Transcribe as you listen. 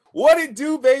What it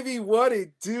do, baby? What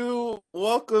it do?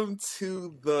 Welcome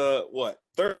to the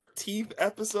 13th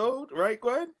episode, right,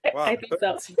 Gwen? I Wow, think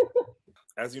so. 13th.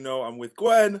 As you know, I'm with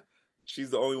Gwen. She's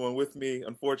the only one with me,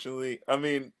 unfortunately. I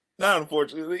mean, not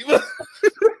unfortunately.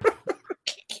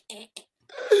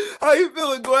 How you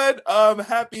feeling, Gwen?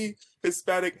 Happy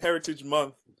Hispanic Heritage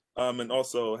Month. And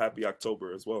also happy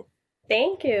October as well.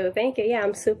 Thank you. Thank you. Yeah,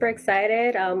 I'm super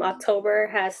excited. October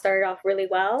has started off really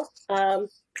well.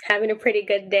 Having a pretty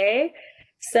good day.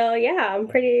 So yeah, I'm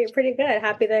pretty good.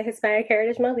 Happy the Hispanic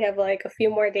Heritage Month. We have like a few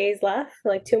more days left,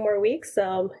 like 2 more weeks. So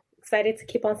I'm excited to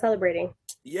keep on celebrating.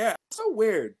 Yeah, it's so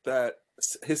weird that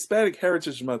Hispanic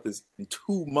Heritage Month is in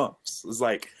 2 months. It's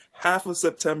like half of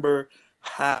September,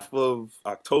 half of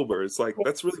October. It's like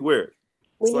that's really weird.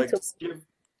 We It's need like to. just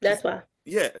That's why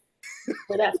yeah,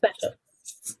 we're that special.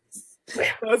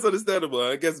 that's understandable.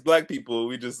 I guess black people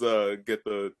we just get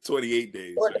the 28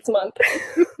 days, For this month.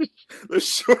 the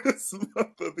shortest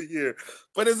month of the year.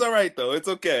 But it's all right though. It's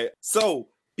okay. So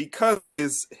because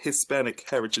it's Hispanic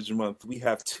Heritage Month, we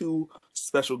have two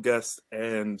special guests,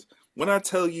 and when I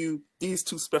tell you these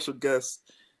two special guests,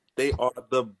 they are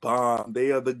the bomb.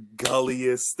 They are the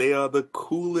gulliest. They are the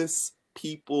coolest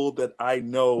people that I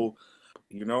know.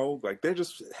 Like they're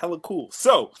just hella cool.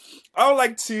 So I would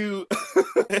like to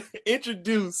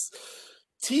introduce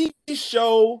TV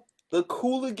show The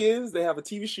Cooligans. They have a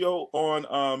TV show on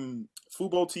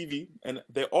Fubo TV, and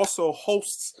they're also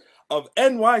hosts of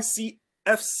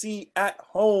NYCFC at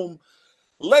Home.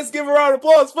 Let's give a round of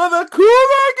applause for the Cooligans!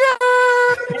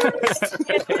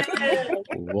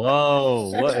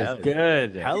 Whoa, what is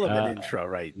good? Hell of an intro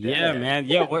right there. Yeah, man.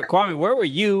 Yeah, Kwame, where were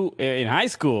you in high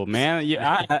school, man?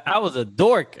 I was a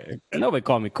dork. Nobody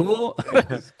called me cool.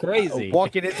 It's crazy.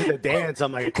 Walking into the dance,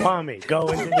 I'm like, Kwame, go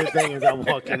into the thing as I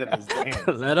walk into this dance.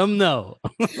 Let them know.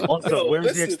 Also,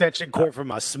 where's the extension cord for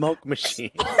my smoke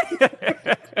machine?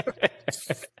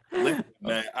 Listen,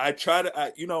 man, I try to,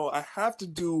 I have to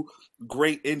do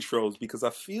great intros because I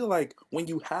feel like when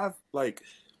you have like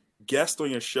guests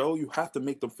on your show, you have to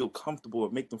make them feel comfortable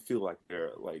and make them feel like they're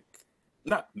like,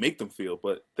 not make them feel,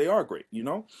 but they are great.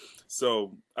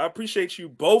 So I appreciate you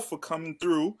both for coming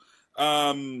through.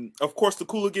 Of course, the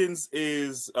Cooligans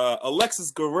is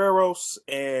Alexis Guerreros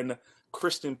and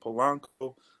Christian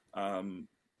Polanco.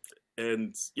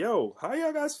 And yo, how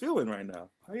y'all guys feeling right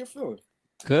now? How you feeling?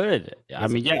 Good. I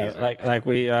mean, yeah, like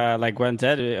Gwen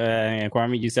said, and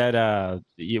Kwame, you said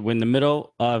we're in the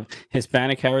middle of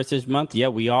Hispanic Heritage Month. Yeah,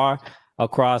 we are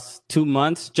across 2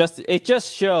 months. It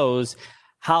just shows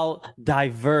how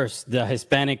diverse the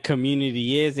Hispanic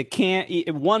community is. It can't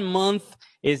 1 month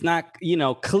is not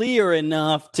clear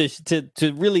enough to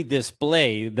really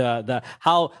display the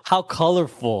how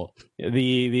colorful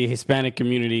the Hispanic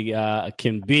community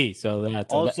can be. So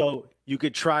that's also. You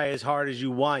could try as hard as you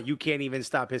want. You can't even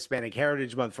stop Hispanic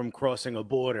Heritage Month from crossing a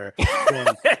border.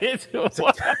 Okay,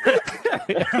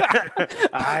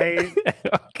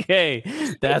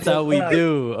 that's how we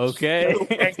do. Okay.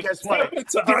 And guess what?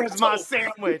 Here's my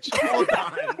sandwich. Hold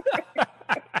on.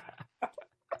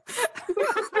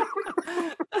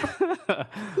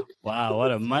 Wow,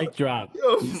 what a mic drop!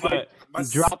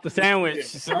 Drop the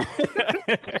sandwich.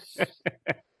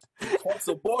 Cross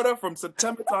the border from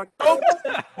September to October,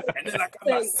 and then I got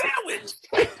my sandwich.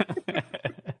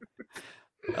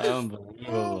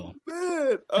 Unbelievable.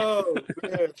 Oh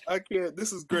man, I can't.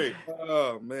 This is great.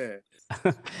 Oh man.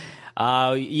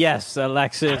 Yes,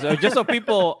 Alexis. Just so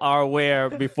people are aware,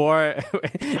 before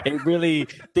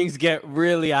things get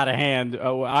really out of hand.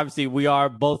 Obviously, we are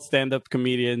both stand-up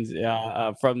comedians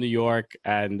from New York,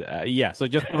 and so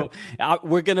just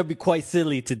we're gonna be quite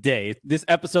silly today. This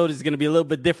episode is gonna be a little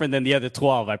bit different than the other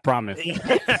 12. I promise.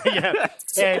 Yeah,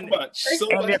 so much.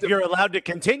 If you're allowed to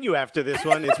continue after this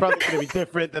one, it's probably gonna be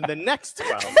different than the next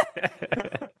 12.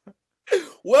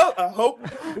 Well, I hope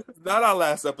this is not our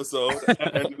last episode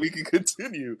and we can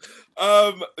continue.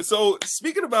 So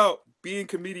speaking about being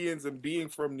comedians and being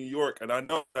from New York, and I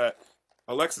know that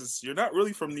Alexis, you're not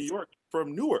really from New York,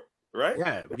 from Newark, right?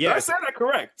 Yeah. Did I say that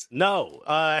correct? No,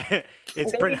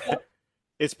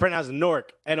 it's pronounced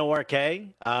Nork,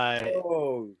 N-O-R-K. And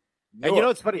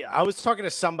it's funny. I was talking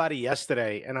to somebody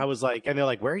yesterday, and I was like, and they're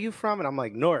like, "Where are you from?" And I'm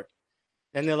like, "Newark."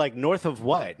 And they're like, "North of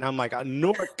what?" And I'm like,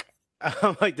 "Newark."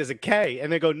 I'm like, "There's a K,"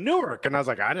 and they go Newark, and I was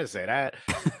like, "I didn't say that."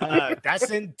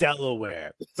 That's in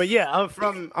Delaware. But yeah, I'm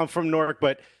from Newark,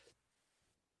 but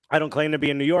I don't claim to be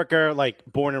a New Yorker. Like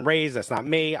born and raised, that's not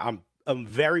me. I'm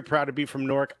very proud to be from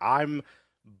Newark. I'm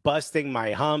busting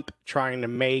my hump trying to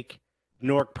make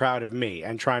Newark proud of me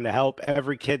and trying to help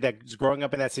every kid that's growing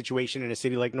up in that situation in a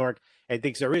city like Newark and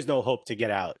thinks there is no hope to get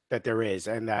out, that there is,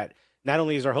 and that not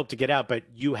only is our hope to get out, but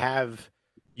you have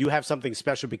something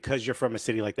special because you're from a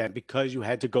city like that, because you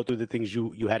had to go through the things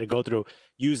you had to go through.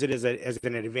 Use it as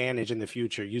an advantage in the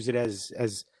future. Use it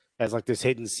as like this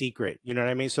hidden secret. You know what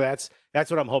I mean? So that's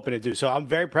what I'm hoping to do. So I'm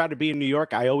very proud to be in New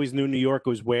York. I always knew New York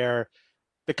was where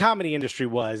the comedy industry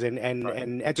was and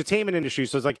entertainment industry.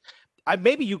 So it's like,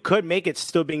 maybe you could make it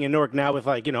still being in Newark now with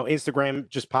like, Instagram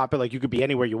just pop it. Like you could be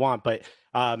anywhere you want. But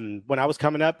when I was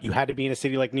coming up, you had to be in a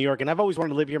city like New York. And I've always wanted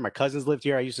to live here. My cousins lived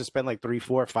here. I used to spend like 3,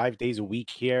 4, 5 days a week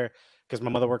here because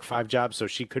my mother worked 5 jobs. So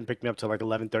she couldn't pick me up till like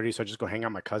 11:30. So I just go hang out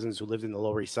with my cousins who lived in the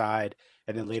Lower East Side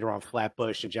and then later on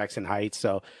Flatbush and Jackson Heights.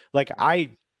 So like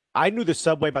I knew the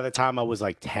subway by the time I was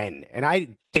like 10 and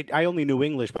I only knew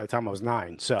English by the time I was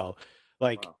 9. So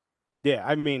like, wow. Yeah,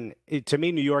 I mean, to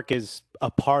me, New York is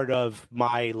a part of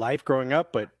my life growing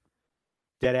up, but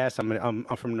dead ass, I'm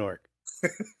from Newark.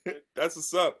 That's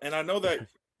what's up. And I know that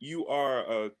you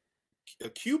are a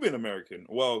Cuban American.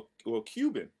 Well,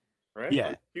 Cuban, right?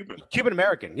 Yeah, Cuban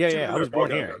American. Yeah. I was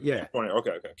born here. Okay. Yeah.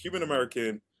 Okay. Cuban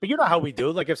American. But you know how we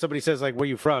do. Like if somebody says like, "Where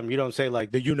you from?" You don't say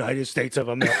like the United States of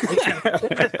America.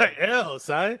 Like, hell,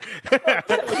 son.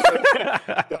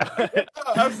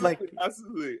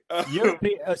 Absolutely.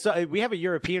 So we have a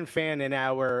European fan in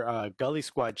our Gully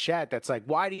Squad chat that's like,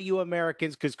 "Why do you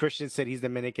Americans?" Because Christian said he's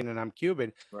Dominican and I'm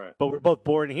Cuban, right? But we're both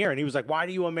born here, and he was like, "Why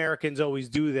do you Americans always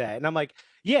do that?" And I'm like,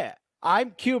 "Yeah,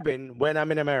 I'm Cuban when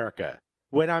I'm in America."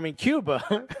 When I'm in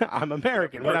Cuba, I'm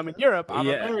American. When I'm in Europe, I'm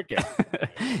American.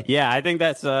 Yeah, I think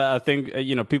that's a thing.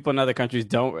 People in other countries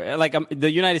don't like.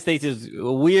 The United States is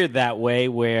weird that way,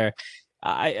 where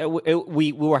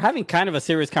we were having kind of a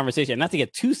serious conversation, not to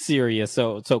get too serious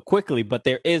so quickly, but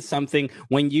there is something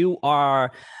when you're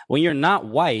not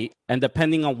white, and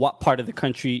depending on what part of the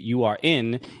country you are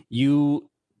in,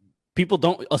 people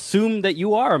don't assume that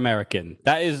you are American.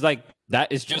 That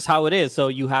is just how it is. So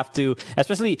you have to,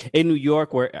 especially in New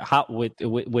York, where with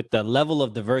the level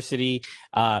of diversity,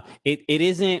 it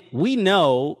isn't. We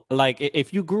know, like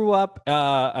if you grew up,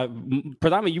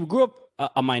 predominantly you grew up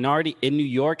a minority in New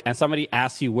York, and somebody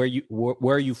asks you where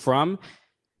are you from,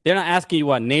 they're not asking you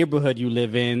what neighborhood you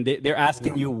live in. They're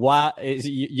asking you what is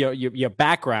your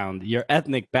background, your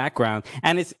ethnic background,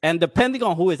 and depending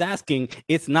on who is asking,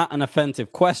 it's not an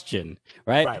offensive question,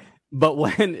 right? But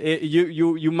when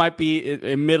you might be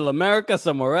in Middle America,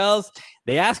 somewhere else,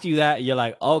 they ask you that, you're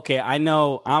like, okay, I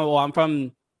know. I'm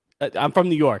from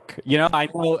New York. I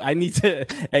know. I need to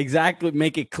exactly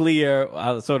make it clear,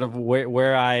 sort of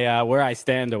where I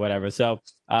stand or whatever. So,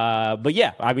 but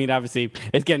yeah, I mean, obviously,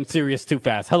 it's getting serious too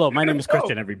fast. Hello, my name is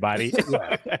Christian. Everybody.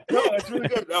 No, that's really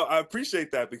good. No, I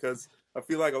appreciate that because I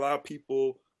feel like a lot of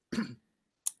people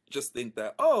just think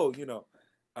that,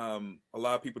 a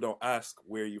lot of people don't ask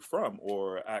where you're from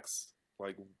or ask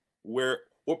like what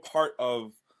part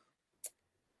of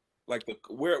like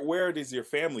where is your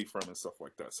family from and stuff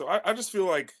like that. So I just feel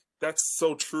like that's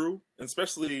so true, and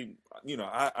especially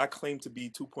I claim to be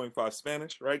 2.5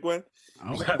 Spanish, right, Gwen?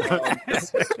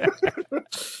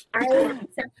 Ireland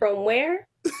from where?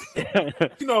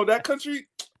 That country.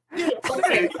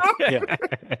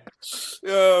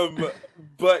 Yeah.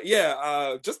 But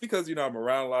yeah, just because I'm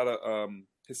around a lot of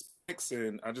Hispanics,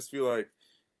 and I just feel like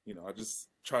I just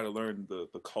try to learn the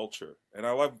culture, and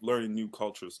I love learning new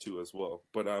cultures too as well.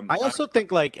 But I also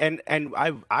think like and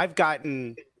I've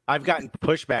gotten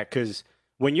pushback because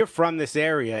when you're from this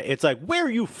area, it's like, where are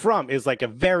you from is like a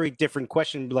very different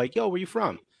question. Like, yo, where you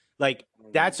from? Like,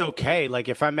 that's okay. Like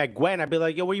if I met Gwen, I'd be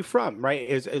like, yo, where you from? Right?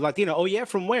 Is Latino? Oh yeah,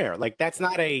 from where? Like that's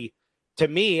not to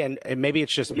me, and maybe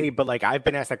it's just me, but like I've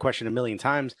been asked that question a million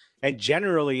times, and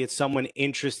generally it's someone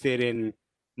interested in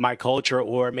my culture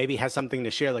or maybe has something to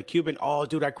share, like Cuban. Oh,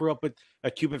 dude, I grew up with a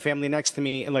Cuban family next to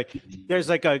me, and like there's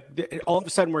like all of a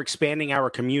sudden we're expanding our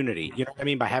community. You know what I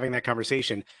mean by having that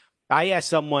conversation. I asked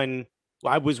someone.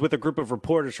 I was with a group of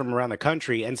reporters from around the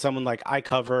country, and someone like, I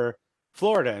cover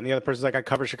Florida, and the other person's like, I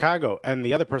cover Chicago, and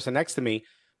the other person next to me,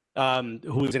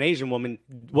 who's an Asian woman,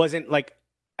 wasn't like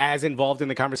as involved in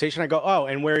the conversation. I go, oh,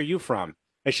 and where are you from?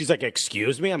 And she's like,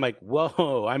 excuse me? I'm like,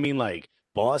 whoa, I mean like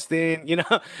Boston,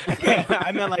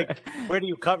 I meant like, where do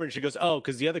you cover? And she goes, oh,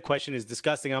 because the other question is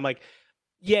disgusting. I'm like,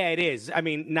 yeah, it is. I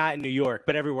mean, not in New York,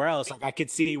 but everywhere else. Like I could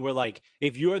see where like,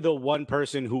 if you're the one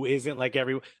person who isn't like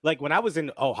like when I was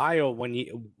in Ohio,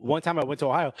 one time I went to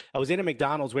Ohio, I was in a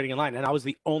McDonald's waiting in line, and I was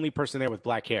the only person there with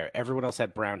black hair. Everyone else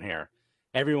had brown hair.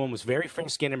 Everyone was very fair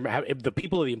skinned, and the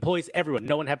people, the employees, everyone,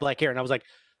 no one had black hair. And I was like,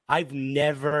 I've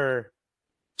never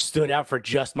stood out for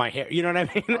just my hair. You know what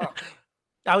I mean? Oh.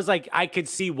 I was like, I could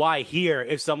see why here,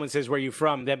 if someone says, where you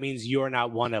from, that means you're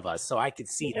not one of us. So I could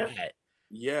see that.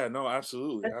 Yeah, no,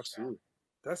 absolutely. Absolutely.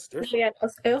 That's different. Yeah,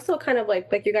 it also kind of like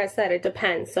you guys said, it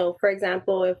depends. So, for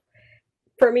example, if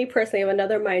for me personally, if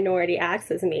another minority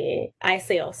asks me, I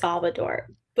say El Salvador.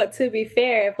 But to be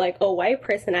fair, if like a white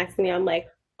person asks me, I'm like,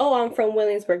 oh, I'm from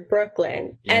Williamsburg,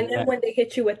 Brooklyn. Yeah. And then when they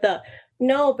hit you with the,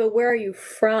 no, but where are you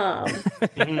from?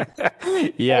 Yeah.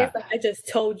 It's like, I just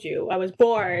told you I was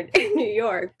born in New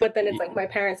York, but then it's like my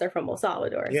parents are from El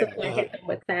Salvador. Yeah. So then I hit them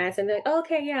with that, and they're like,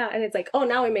 okay, yeah. And it's like, oh,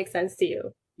 now it makes sense to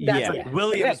you. That's Yeah. it.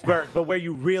 Williamsburg, but where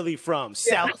you really from?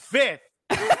 South Fifth.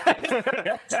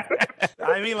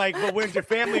 I mean, like, but where's your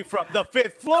family from? The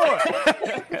fifth floor.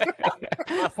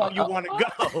 How far you want to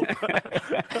go?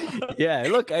 Yeah,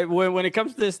 look, when it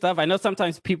comes to this stuff, I know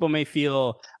sometimes people may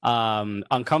feel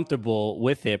uncomfortable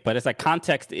with it, but it's like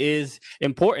context is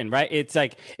important, right? It's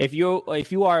like if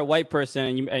you are a white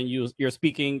person and you're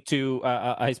speaking to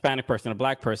a Hispanic person, a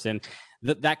Black person,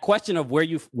 that question of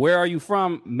where are you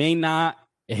from may not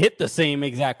hit the same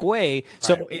exact way.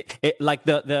 So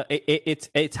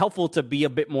it's helpful to be a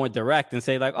bit more direct and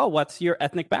say like, oh, what's your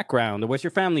ethnic background, or where's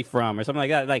your family from, or something like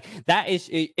that. Like that is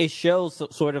it shows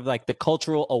sort of like the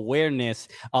cultural awareness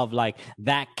of like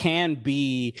that can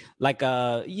be like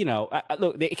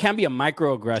look, it can be a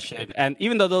microaggression, and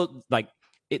even though those like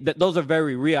those are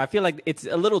very real. I feel like it's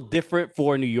a little different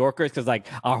for New Yorkers because like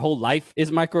our whole life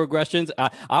is microaggressions.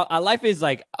 Our life is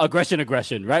like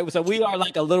aggression, right? So we are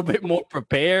like a little bit more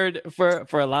prepared for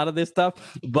a lot of this stuff.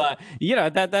 But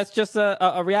that's just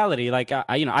a reality. Like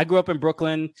I grew up in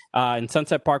Brooklyn, in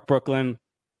Sunset Park, Brooklyn.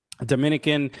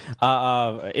 Dominican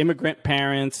immigrant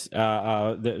parents.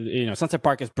 Sunset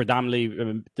Park is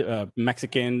predominantly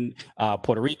Mexican,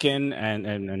 Puerto Rican,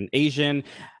 and Asian.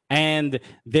 And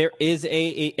there is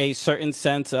a certain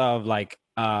sense of like,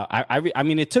 I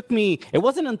mean, it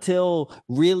wasn't until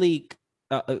really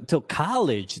till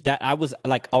college that I was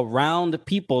like around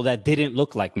people that didn't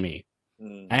look like me.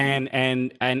 And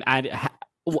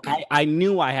I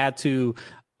knew I had to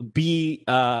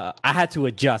I had to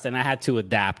adjust and I had to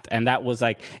adapt. And that was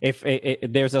like, if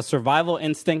there's a survival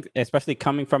instinct, especially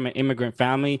coming from an immigrant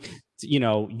family,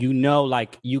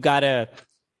 like you gotta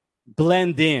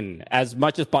blend in as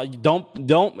much as possible.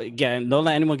 Don't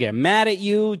let anyone get mad at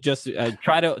you. Just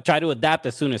try to adapt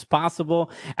as soon as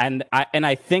possible. And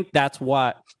I think that's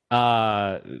what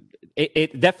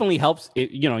it definitely helps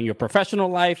in your professional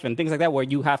life and things like that, where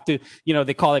you have to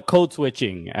they call it code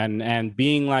switching and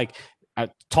being like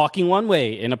talking one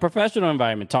way in a professional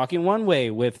environment, talking one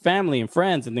way with family and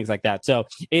friends and things like that. So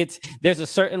there's a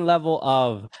certain level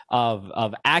of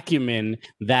acumen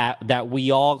that we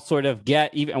all sort of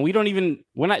get, and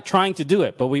we're not trying to do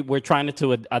it, but we're trying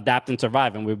to adapt and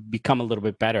survive, and we've become a little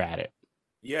bit better at it.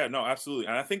 Yeah, no, absolutely.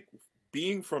 And I think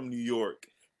being from New York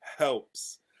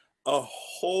helps a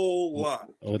whole lot.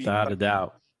 Without a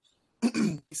doubt.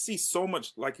 You see so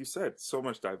much, like you said, so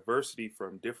much diversity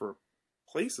from different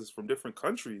places, from different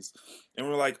countries, and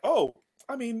we're like, oh,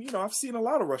 I mean, I've seen a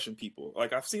lot of Russian people,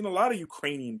 like I've seen a lot of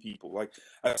Ukrainian people, like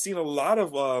I've seen a lot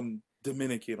of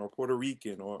Dominican or Puerto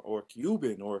Rican or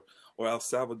Cuban or El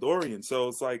Salvadorian. So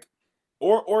it's like,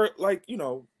 or like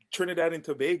Trinidad and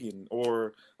Tobagan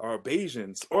or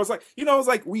Bajans, or it's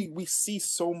like we see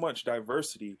so much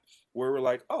diversity where we're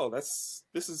like, oh, this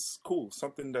is cool,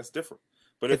 something that's different.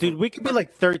 But dude, we could be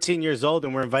like 13 years old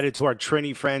and we're invited to our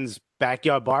Trini friends'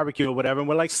 backyard barbecue or whatever, and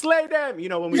we're like, slay them,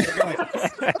 when we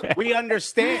we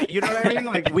understand, you know what I mean?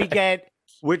 Like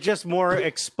we're just more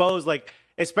exposed, like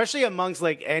especially amongst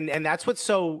like, and that's what's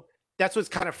kind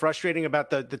of frustrating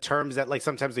about the terms that like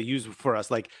sometimes they use for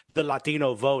us, like the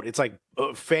Latino vote. It's like,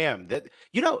 fam, that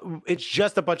it's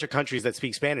just a bunch of countries that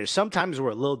speak Spanish. Sometimes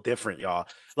we're a little different, y'all.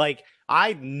 Like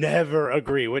I never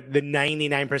agree with the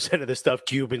 99% of the stuff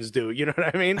Cubans do. You know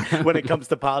what I mean? When it comes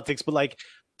to politics, but like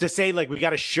to say like we got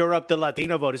to shore up the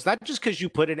Latino vote. It's not just because you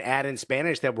put an ad in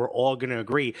Spanish that we're all going to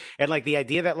agree. And like the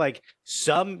idea that like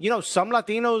some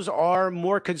Latinos are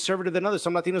more conservative than others.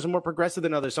 Some Latinos are more progressive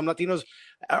than others. Some Latinos,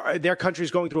 their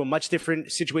country's going through a much different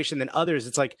situation than others.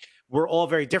 It's like we're all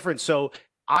very different. So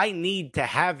I need to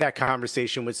have that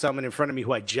conversation with someone in front of me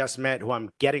who I just met, who I'm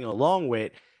getting along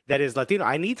with, that is Latino.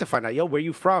 I need to find out, where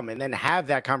you from? And then have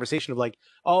that conversation of like,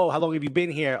 oh, how long have you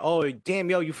been here? Oh, damn,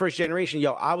 you first generation.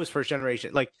 I was first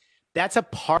generation. Like that's a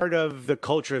part of the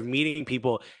culture of meeting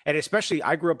people. And especially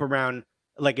I grew up around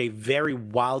like a very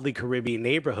wildly Caribbean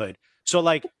neighborhood. So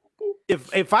like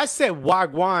if I said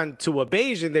Wagwan to a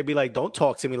Bayesian, they'd be like, don't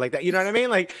talk to me like that. You know what I mean?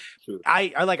 Like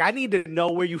I need to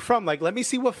know where you're from. Like, let me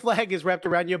see what flag is wrapped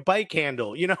around your bike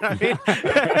handle. You know what I mean?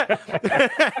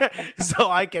 So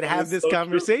I can have this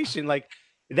conversation. Like,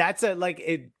 that's a like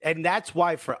it, and that's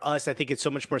why for us, I think it's so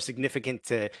much more significant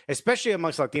to, especially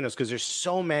amongst Latinos, because there's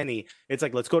so many. It's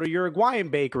like, let's go to Uruguayan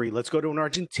bakery, let's go to an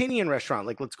Argentinian restaurant,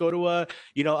 like let's go to a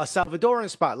Salvadoran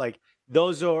spot, like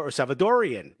those are, or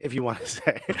Salvadorian, if you want to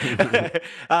say,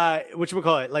 which we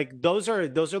call it. Like those are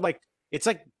like, it's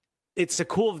like, it's a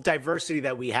cool diversity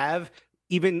that we have,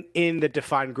 even in the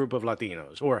defined group of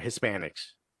Latinos or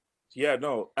Hispanics. Yeah,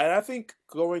 no, and I think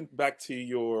going back to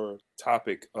your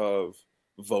topic of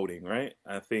voting, right?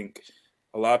 I think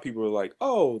a lot of people are like,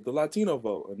 "Oh, the Latino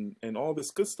vote and all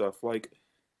this good stuff." Like,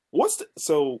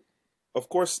 so? Of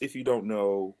course, if you don't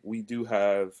know, we do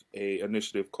have a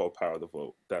initiative called Power the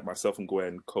Vote that myself and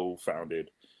Gwen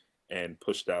co-founded and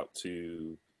pushed out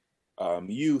to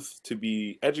youth to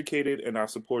be educated and our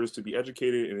supporters to be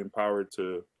educated and empowered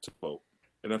to vote.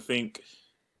 And I think,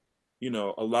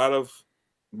 a lot of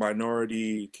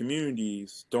minority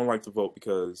communities don't like to vote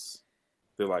because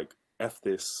they're like, F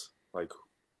this, like,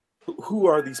 who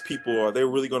are these people? Are they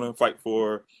really going to fight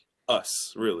for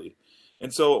us, really?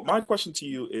 And so my question to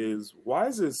you is, why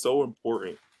is it so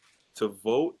important to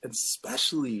vote,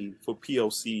 especially for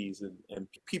POCs and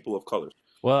people of color?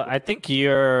 Well, I think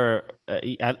you're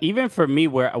even for me,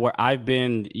 where I've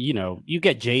been, you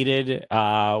get jaded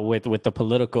with the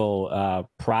political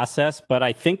process. But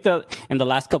I think that in the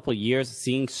last couple of years,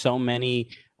 seeing so many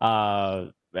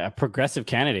progressive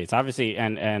candidates, obviously,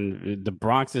 and the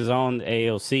Bronx's own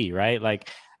AOC, right? Like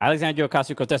Alexandria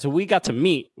Ocasio-Cortez, who we got to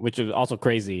meet, which was also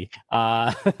crazy.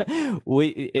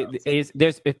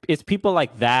 It's people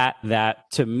like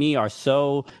that to me are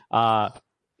so.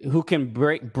 Who can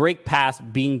break past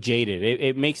being jaded.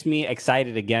 It makes me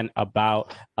excited again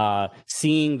about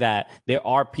seeing that there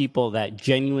are people that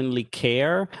genuinely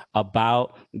care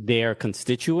about their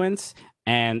constituents,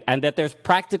 and that there's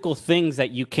practical things that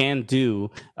you can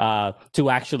do to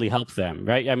actually help them,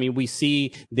 right? I mean, we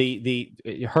see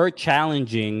her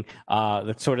challenging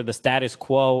the sort of the status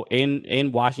quo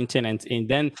in Washington, and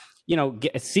then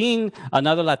seeing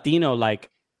another Latino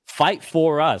like fight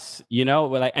for us,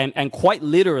 like, and quite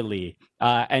literally,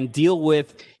 and deal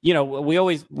with,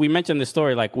 we mentioned this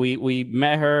story, like we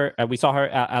met her, we saw her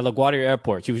at LaGuardia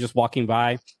Airport. She was just walking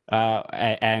by,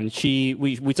 and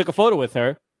we took a photo with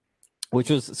her, which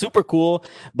was super cool.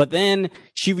 But then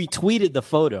she retweeted the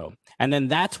photo, and then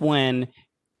that's when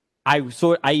I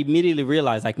immediately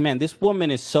realized, like, man, this woman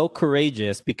is so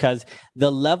courageous, because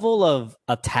the level of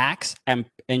attacks and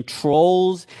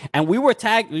trolls, and we were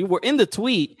in the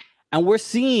tweet, and we're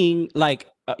seeing like,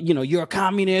 you're a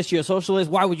communist, you're a socialist.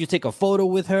 Why would you take a photo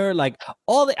with her? Like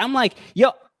I'm like,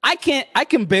 yo, I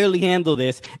can barely handle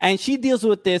this. And she deals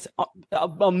with this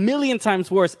a million times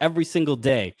worse every single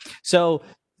day. So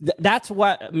that's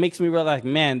what makes me realize,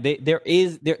 man,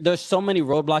 there's so many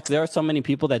roadblocks. There are so many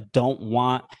people that don't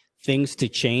want things to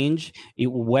change,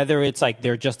 whether it's like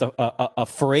they're just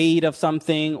afraid of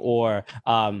something, or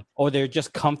they're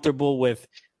just comfortable with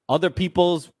other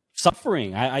people's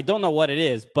suffering. I don't know what it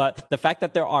is, but the fact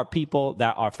that there are people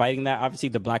that are fighting that, obviously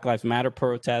the Black Lives Matter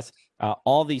protests,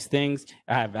 all these things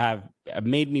have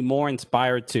made me more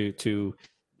inspired to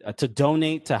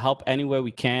donate, to help any way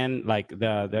we can. Like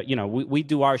we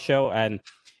do our show, and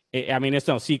it's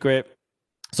no secret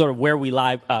sort of where we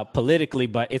lie politically,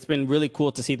 but it's been really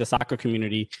cool to see the soccer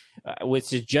community,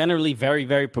 which is generally very,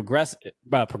 very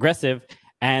progressive,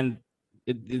 and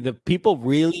the people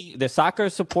really, the soccer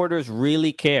supporters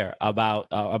really care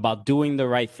about doing the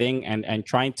right thing and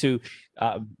trying to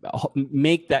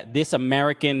make this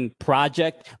American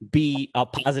project be a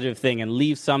positive thing and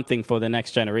leave something for the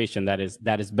next generation that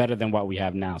is better than what we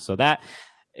have now. So that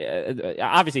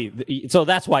obviously, so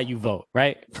that's why you vote,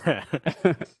 right?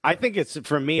 I think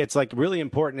for me, it's like really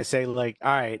important to say, like,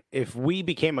 all right, if we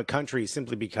became a country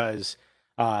simply because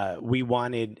we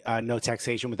wanted no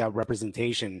taxation without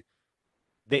representation,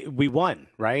 we won,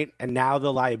 right? And now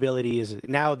the liability is,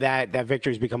 now that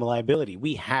victory has become a liability.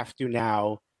 We have to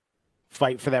now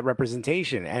fight for that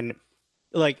representation. And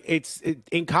like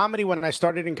in comedy, when I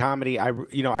started in comedy, I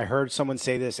heard someone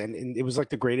say this, and it was like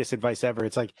the greatest advice ever.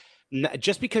 It's like,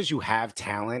 just because you have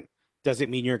talent doesn't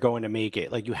mean you're going to make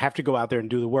it. Like, you have to go out there and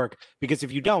do the work, because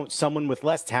if you don't, someone with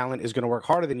less talent is going to work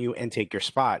harder than you and take your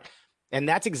spot. And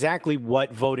that's exactly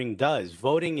what voting does.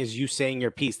 Voting is you saying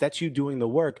your piece. That's you doing the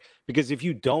work, because if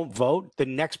you don't vote, the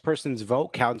next person's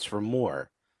vote counts for more.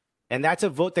 And that's a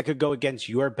vote that could go against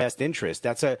your best interest.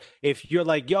 If you're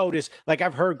like, yo, this, like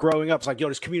I've heard growing up, it's like, yo,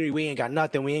 this community, we ain't got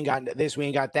nothing. We ain't got this, we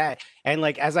ain't got that. And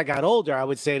like, as I got older, I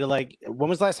would say to like, when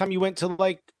was the last time you went to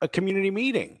like a community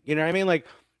meeting? You know what I mean? Like,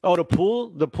 oh, the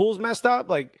pool's messed up.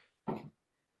 Like,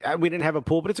 we didn't have a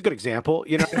pool, but it's a good example,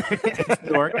 you know. It's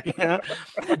Newark, you know.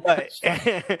 But,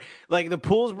 like the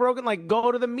pool's broken, like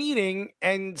go to the meeting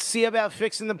and see about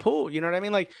fixing the pool. You know what I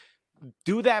mean? Like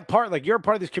do that part. Like you're a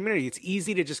part of this community. It's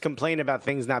easy to just complain about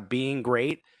things not being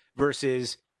great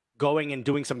versus going and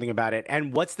doing something about it.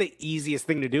 And what's the easiest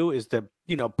thing to do is to,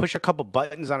 you know, push a couple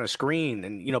buttons on a screen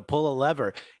and, you know, pull a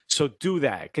lever. So do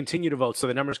that. Continue to vote so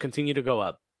the numbers continue to go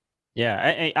up. Yeah,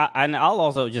 and I'll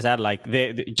also just add, like,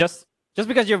 just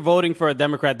because you're voting for a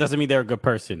Democrat doesn't mean they're a good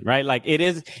person, right? Like, it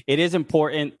is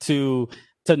important to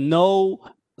know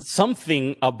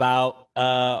something about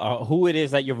who it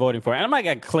is that you're voting for. And I'm not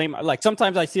gonna claim, like,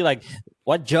 sometimes I see, like,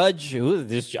 what judge? Who is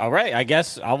this? All right, I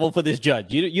guess I'll vote for this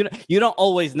judge. You don't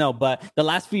always know, but the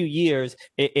last few years,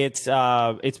 it's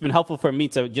been helpful for me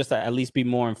to just at least be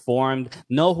more informed,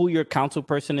 know who your council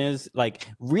person is, like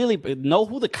really know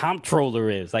who the comptroller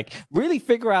is, like really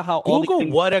figure out how Google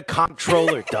what a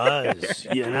comptroller does,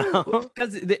 you know?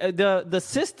 Because the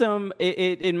system,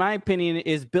 in my opinion,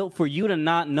 is built for you to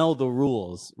not know the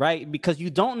rules, right? Because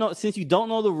you don't know, since you don't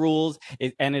know the rules,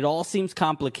 and it all seems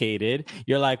complicated,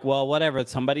 you're like, well, whatever.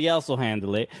 Somebody else will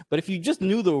handle it. But if you just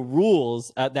knew the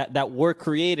rules that were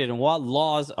created and what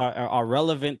laws are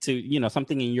relevant to, you know,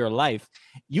 something in your life,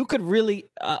 you could really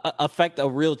affect a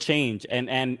real change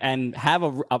and have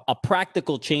a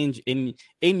practical change in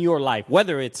your life,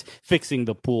 whether it's fixing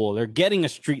the pool or getting a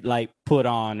street light put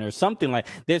on or something. Like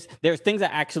there's things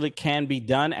that actually can be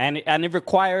done, and it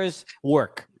requires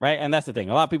work, right? And that's the thing.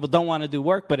 A lot of people don't want to do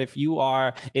work, but if you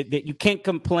are, you can't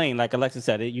complain. Like Alexa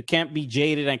said, you can't be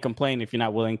jaded and complain if you're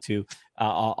not willing to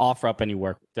offer up any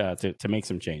work to make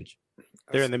some change.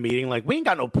 They're in the meeting like, we ain't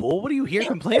got no pool. What are you here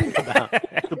complaining about?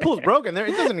 The pool's broken.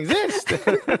 It doesn't exist.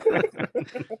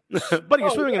 But you're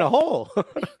swimming in a hole.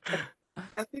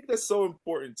 I think that's so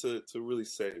important to really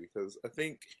say, because I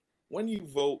think when you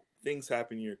vote, things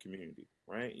happen in your community,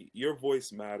 right? Your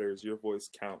voice matters. Your voice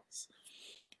counts.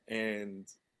 And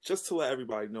just to let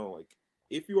everybody know, like,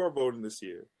 if you are voting this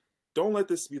year, don't let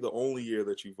this be the only year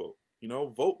that you vote. You know,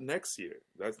 vote next year.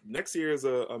 Next year is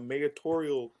a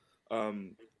mayoral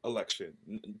election.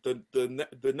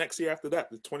 The next year after that,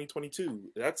 the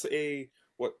 2022, that's a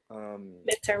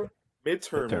midterm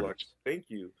election. Thank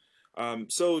you.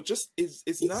 So just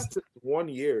it's not just 1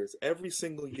 year, it's every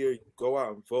single year you go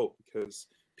out and vote, because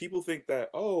people think that,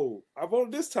 oh, I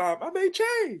voted this time, I may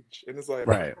change. And it's like,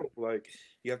 right. Like,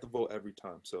 you have to vote every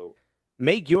time. So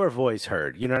make your voice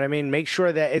heard. You know what I mean? Make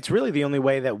sure that it's really the only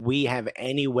way that we have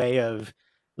any way of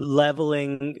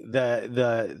leveling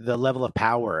the level of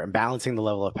power and balancing the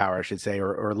level of power, I should say,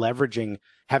 or leveraging,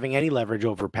 having any leverage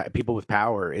over people with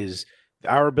power, is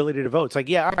our ability to vote. It's like,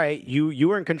 yeah, all right,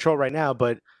 you are in control right now,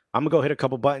 but I'm gonna go hit a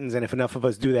couple buttons, and if enough of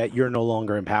us do that, you're no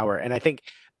longer in power. And I think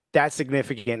that's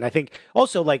significant. And I think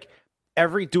also, like,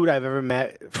 every dude I've ever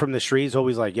met from the street is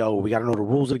always like, yo, we got to know the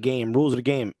rules of the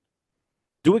game.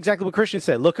 Do exactly what Christian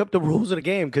said. Look up the rules of the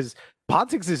game, because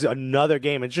politics is another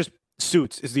game. It's just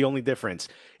suits is the only difference.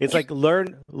 It's like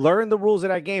learn the rules of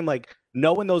that game. Like,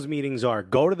 know when those meetings are.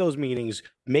 Go to those meetings.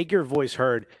 Make your voice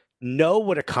heard. Know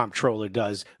what a comptroller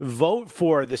does. Vote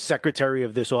for the secretary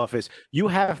of this office. You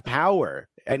have power.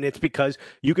 And it's because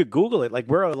you could Google it. Like,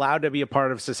 we're allowed to be a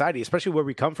part of society, especially where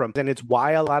we come from. And it's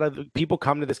why a lot of people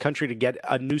come to this country to get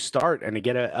a new start and to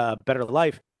get a better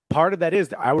life. Part of that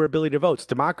is our ability to vote. It's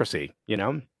democracy, you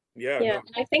know? Yeah,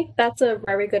 I think that's a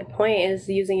very good point, is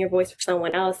using your voice for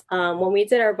someone else. When we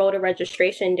did our voter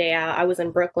registration day out, I was in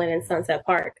Brooklyn in Sunset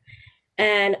Park.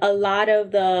 And a lot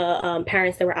of the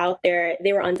parents that were out there,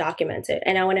 they were undocumented.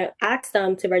 And I want to ask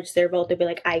them to register their vote. They'd be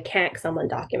like, I can't because I'm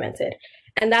undocumented.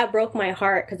 And that broke my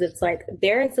heart, because it's like,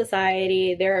 they're in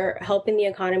society, they're helping the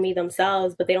economy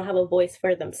themselves, but they don't have a voice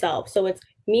for themselves. So it's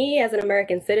me as an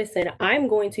American citizen, I'm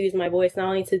going to use my voice not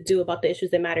only to do about the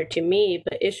issues that matter to me,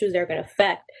 but issues that are going to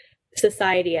affect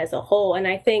society as a whole. And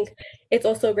I think it's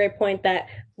also a great point that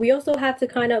we also have to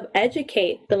kind of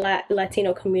educate the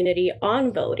Latino community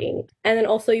on voting. And then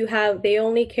also they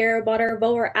only care about our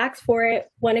vote or ask for it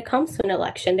when it comes to an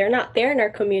election. They're not there in our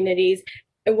communities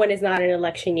when it's not an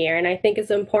election year. And I think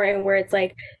it's important where it's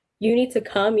like, you need to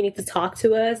come, you need to talk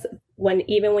to us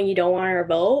even when you don't want our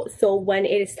vote. So when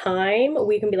it is time,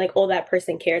 we can be like, oh, that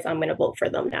person cares, I'm going to vote for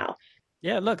them now.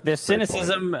 Yeah, look, there's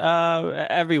cynicism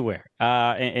everywhere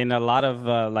in a lot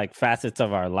of like facets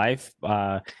of our life.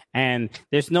 And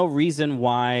there's no reason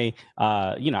why,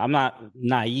 I'm not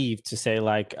naive to say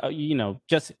like,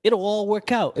 just it'll all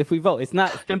work out if we vote. It's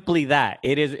not simply that.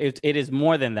 It is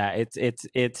more than that.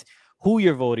 It's who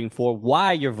you're voting for,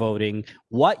 why you're voting,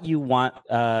 what you want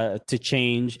to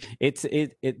change.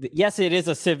 Yes, it is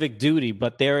a civic duty,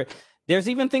 but there's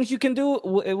even things you can do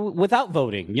without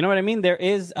voting. You know what I mean? There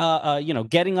is, you know,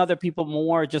 getting other people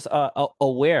more just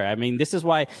aware. I mean, this is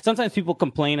why sometimes people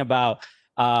complain about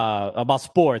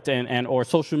sport and or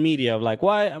social media, of like,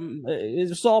 why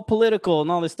it's all political and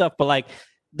all this stuff. But like,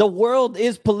 the world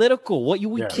is political.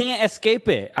 We can't escape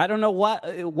it. I don't know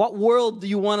what world do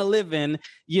you want to live in?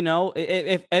 You know,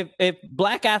 if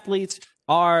black athletes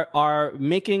are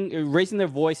raising their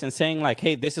voice and saying like,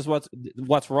 hey, this is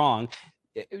what's wrong,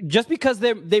 just because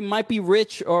they might be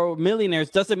rich or millionaires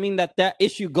doesn't mean that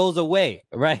issue goes away,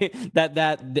 right?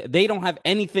 That they don't have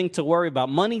anything to worry about.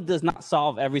 Money does not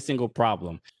solve every single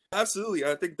problem. Absolutely.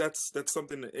 I think that's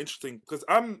something interesting, because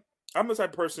I'm the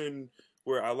type of person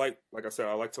where like I said,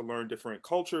 I like to learn different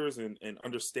cultures and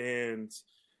understand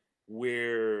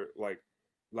where like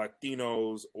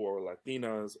Latinos or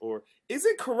Latinas, or is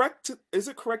it correct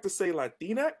to say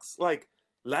Latinx, like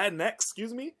Latinx,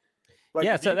 excuse me? Like,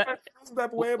 yeah, so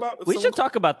that way about we should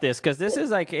talk about this, because this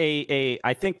is like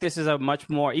I think this is a much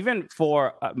more, even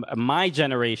for my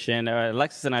generation,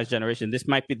 Alexis and I's generation,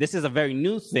 this is a very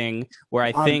new thing where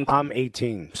I'm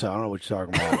 18, so I don't know what you're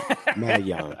talking about. Mad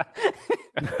young.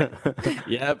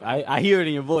 Yep, I hear it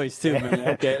in your voice too, man.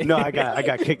 Okay. No, I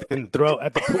got kicked in the throat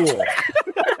at the pool.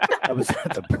 I was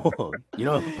at the pool. You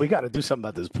know, we got to do something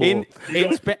about this pool.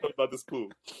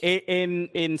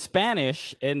 In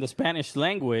Spanish, in the Spanish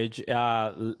language,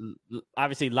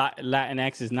 obviously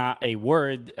Latinx is not a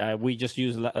word. We just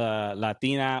use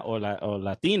Latina or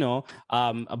Latino.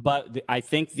 But I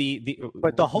think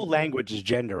but the whole language is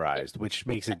genderized, which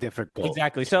makes it difficult.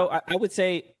 Exactly. So I would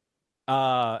say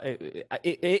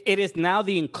it is now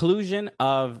the inclusion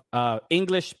of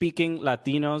English-speaking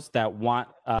Latinos that want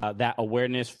that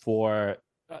awareness for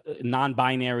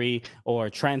non-binary or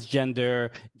transgender,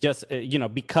 just you know,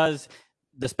 because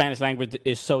the Spanish language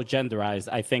is so genderized.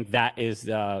 I think that is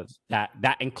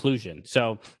that inclusion.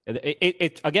 So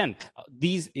it again,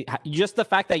 just the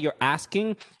fact that you're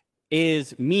asking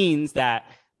means that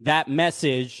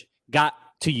message got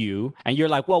to you, and you're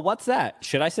like, well, what's that?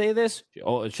 Should I say this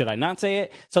or should I not say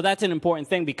it? So that's an important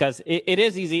thing, because it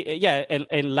is easy. Yeah,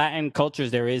 in Latin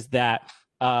cultures there is that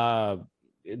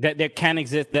that there can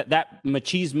exist, that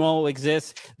machismo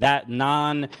exists, that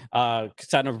non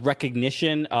kind of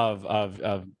recognition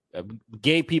of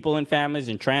gay people in families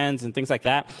and trans and things like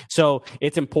that. So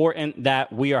it's important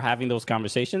that we are having those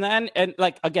conversations, and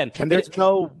like, again, and there's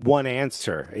no one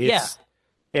answer.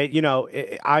 You know,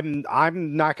 I'm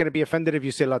not going to be offended if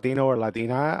you say Latino or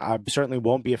Latina. I certainly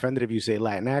won't be offended if you say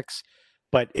Latinx,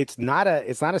 but it's not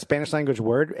a Spanish language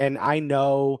word. And I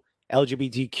know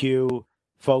LGBTQ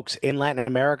folks in Latin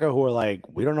America who are like,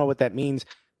 we don't know what that means.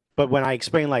 But when I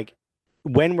explain, like,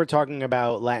 when we're talking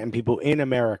about Latin people in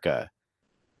America,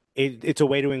 it's a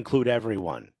way to include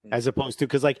everyone, as opposed to,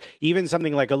 because like even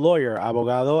something like a lawyer,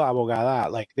 abogado, abogada,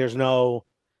 like there's no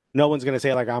one's gonna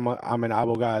say like I'm an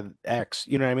abogado X,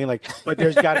 you know what I mean? Like, but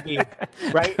there's got to be,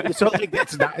 right? So like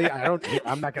that's not.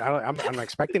 I'm not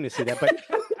expecting to see that, but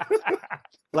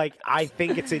like I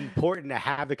think it's important to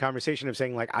have the conversation of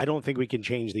saying like I don't think we can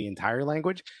change the entire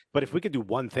language, but if we could do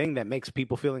one thing that makes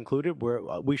people feel included,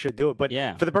 we should do it. But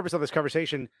for the purpose of this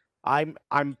conversation, I'm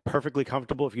perfectly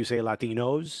comfortable if you say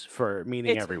Latinos for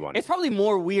meaning everyone. It's probably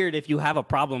more weird if you have a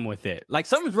problem with it. Like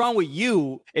something's wrong with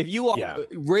you if you are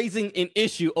raising an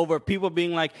issue over people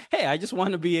being like, "Hey, I just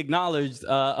want to be acknowledged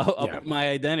of my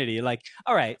identity." Like,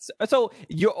 all right, so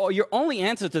your only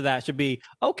answer to that should be,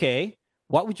 "Okay,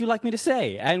 what would you like me to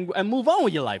say?" and move on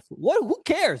with your life. Who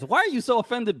cares? Why are you so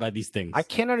offended by these things? I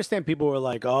can't understand people who are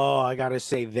like, "Oh, I gotta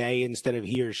say they instead of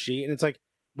he or she," and it's like,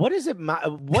 what does it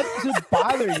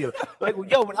bother you? Like,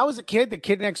 yo, when I was a kid, the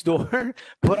kid next door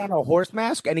put on a horse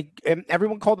mask, and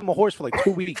everyone called him a horse for like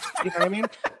 2 weeks. You know what I mean?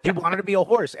 He wanted to be a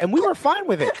horse, and we were fine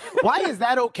with it. Why is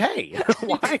that okay?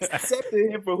 Why accepted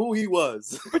him for who he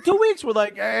was? For 2 weeks, we're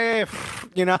like, hey,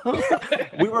 you know,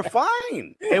 we were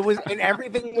fine. And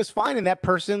everything was fine, and that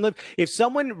person lived. If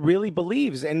someone really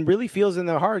believes and really feels in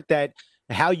their heart that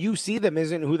how you see them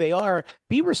isn't who they are,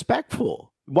 be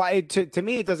respectful. Why to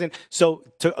me it doesn't. So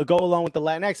to go along with the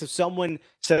Latinx, if someone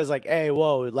says like, "Hey,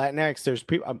 whoa, Latinx," there's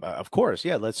people. Of course,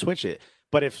 yeah, let's switch it.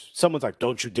 But if someone's like,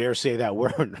 "Don't you dare say that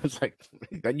word," it's like,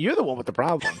 then you're the one with the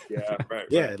problem. Yeah, right.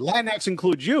 Yeah, Latinx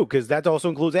includes you because that also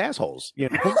includes assholes. You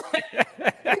know.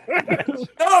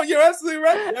 No, you're absolutely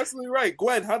right. You're absolutely right.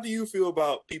 Gwen, how do you feel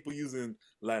about people using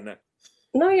Latinx?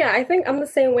 No, yeah, I think I'm the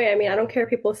same way. I mean, I don't care if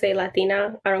people say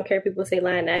Latina. I don't care if people say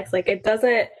Latinx. Like, it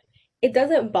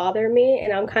doesn't bother me,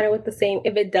 and I'm kind of with the same.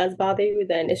 If it does bother you,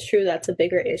 then it's true that's a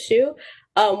bigger issue.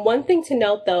 One thing to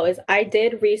note though is I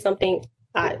did read something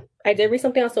I did read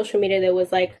something on social media that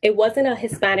was like, it wasn't a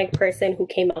Hispanic person who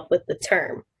came up with the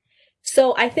term.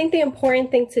 So I think the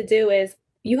important thing to do is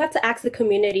you have to ask the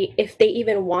community if they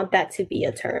even want that to be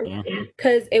a term.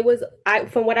 Because it was,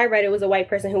 from what I read, it was a white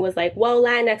person who was like, well,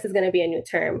 Latinx is going to be a new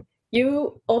term.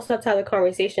 You also have to have a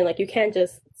conversation. Like, you can't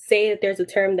just say that there's a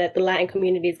term that the Latin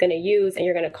community is going to use and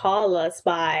you're going to call us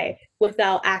by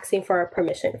without asking for our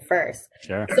permission first.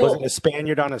 Sure. So, was it a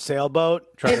Spaniard on a sailboat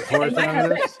trying to force on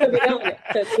this? But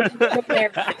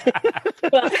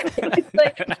it's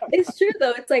like, it's true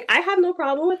though. It's like, I have no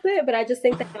problem with it, but I just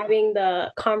think that having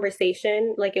the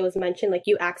conversation, like it was mentioned, like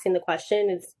you asking the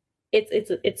question,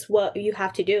 it's what you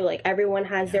have to do. Like, everyone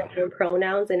has their own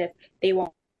pronouns, and if they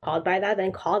want called by that,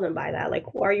 then call them by that. Like,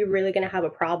 are you really going to have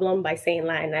a problem by saying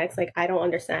Latinx? Like, I don't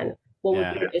understand what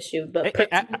would be the issue, but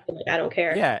I don't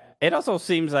care. Yeah, it also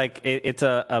seems like it's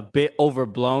a bit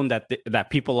overblown that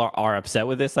people are upset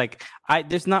with this. Like,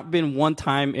 there's not been one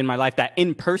time in my life that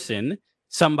in person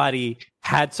somebody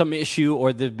had some issue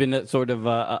or there's been a sort of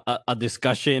a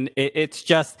discussion. It's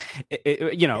just,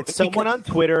 it's someone on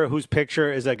Twitter whose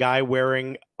picture is a guy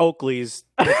wearing Oakley's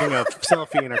taking a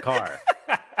selfie in a car.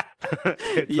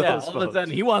 Yeah, all of a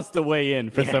sudden he wants to weigh in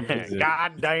for some reason.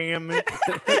 God damn it.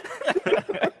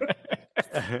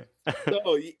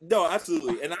 No,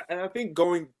 absolutely. And I think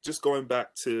going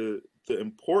back to the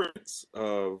importance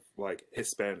of like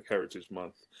Hispanic Heritage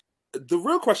Month, the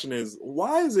real question is,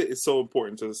 why is it so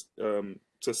important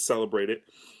to celebrate it?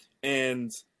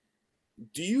 And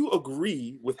do you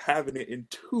agree with having it in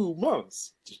 2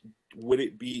 months? Would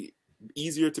it be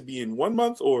easier to be in 1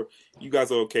 month, or you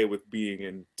guys are okay with being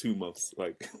in 2 months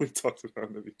like we talked about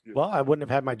in the beginning? Well, I wouldn't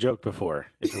have had my joke before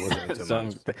if it wasn't in 2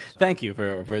 months. Thank you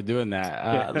for doing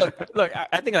that. Look,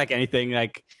 I think like anything,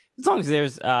 like as long as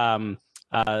there's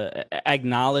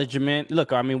acknowledgement.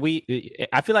 Look, I mean,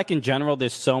 I feel like in general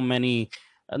there's so many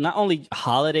not only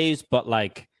holidays but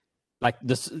like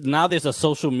this. Now there's a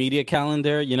social media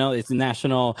calendar, it's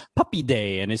National Puppy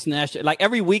Day, and it's national, like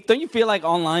every week. Don't you feel like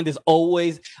online there's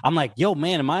always, I'm like, yo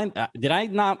man, did I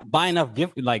not buy enough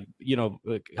gift,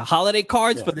 holiday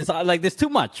cards for this? Like, there's too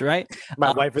much, right?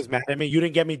 My wife is mad at me. You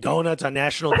didn't get me donuts on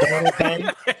National Donut Day.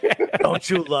 Don't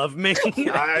you love me?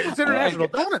 It's International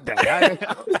Donut Day.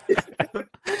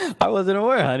 I wasn't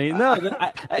aware, honey. No,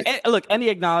 look, any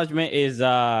acknowledgement is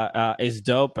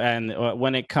dope, and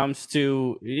when it comes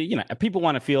to people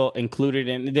want to feel included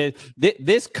in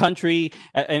this country,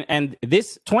 and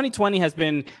this 2020 has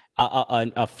been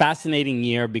a fascinating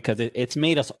year because it's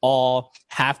made us all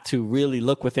have to really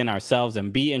look within ourselves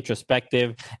and be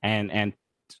introspective and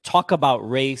talk about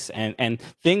race and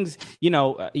things.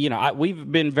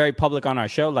 We've been very public on our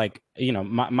show. Like,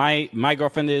 my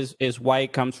girlfriend is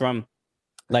white, comes from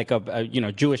like a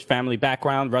Jewish family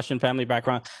background, Russian family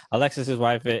background. Alexis's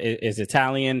wife is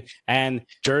Italian and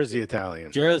Jersey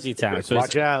Italian. So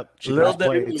watch out. She little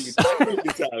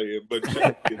Italian, but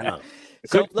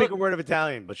so speak a word of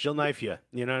Italian, but she'll knife you.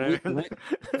 You know what I mean?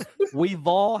 We've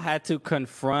all had to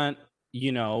confront,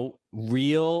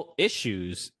 real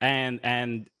issues and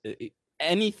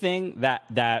anything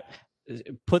that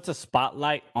puts a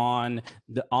spotlight on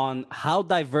how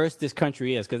diverse this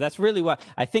country is, because that's really what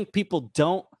I think people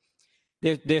don't.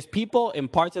 There's people in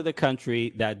parts of the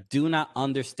country that do not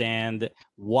understand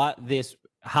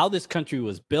how this country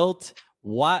was built,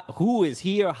 who is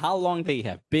here, how long they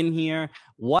have been here,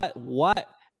 what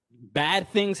bad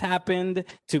things happened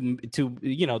to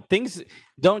things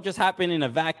don't just happen in a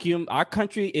vacuum. Our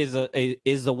country is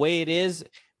the way it is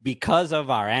because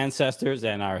of our ancestors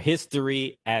and our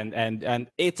history, and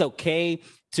it's okay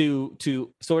to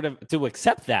sort of to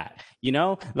accept that,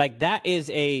 like that is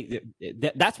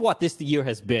that's what this year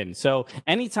has been. So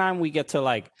anytime we get to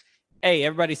like, hey,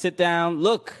 everybody sit down,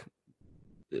 look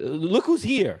who's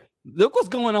here, look what's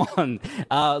going on,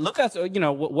 look at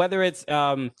whether it's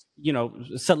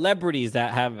celebrities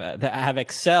that have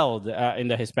excelled in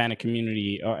the Hispanic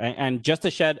community, and just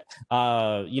to shed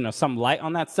some light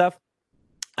on that stuff.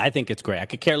 I think it's great. I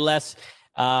could care less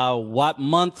what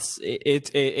months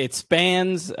it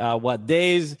spans, what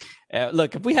days.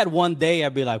 Look, if we had one day,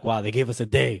 I'd be like, wow, they gave us a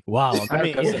day. Wow,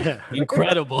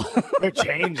 incredible. They're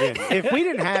changing. If we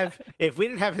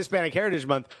didn't have Hispanic Heritage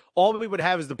Month, all we would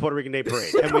have is the Puerto Rican Day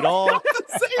Parade, and we'd all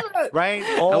right.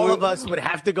 All of us would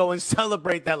have to go and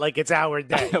celebrate that like it's our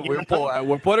day. We're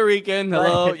Puerto Rican.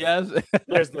 Hello, yes.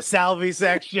 There's the Salvi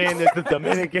section. There's the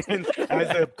Dominican. As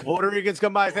the Puerto Ricans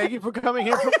come by, thank you for coming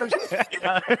here first.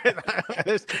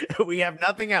 We have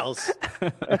nothing else.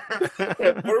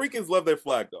 Puerto Ricans love their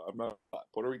flag, though. I'm not.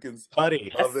 Puerto Ricans love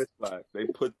their flag. They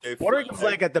put their Puerto Ricans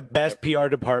flag at the best PR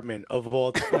department of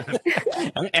all time.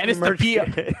 and it's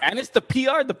the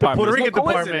PR department. The Puerto Rican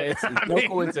department. It's no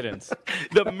coincidence.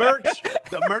 The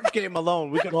merch game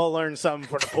alone, we could all learn something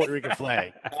for the Puerto Rican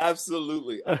flag.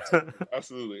 Absolutely.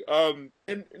 And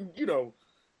you know,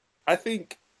 I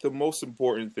think the most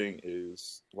important thing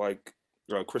is, like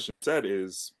Christian said,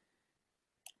 is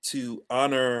to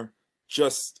honor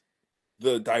just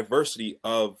the diversity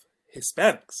of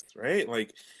Hispanics, right?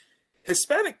 Like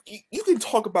Hispanic, you can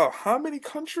talk about how many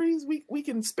countries we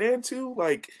can span to.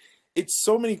 Like, it's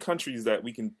so many countries that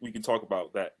we can talk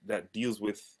about that deals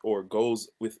with or goes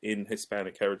within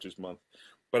Hispanic Heritage Month.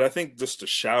 But I think just a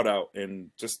shout out and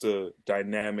just the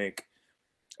dynamic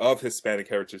of Hispanic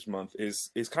Heritage Month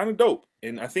is kind of dope.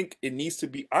 And I think it needs to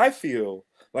be, I feel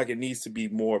like it needs to be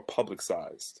more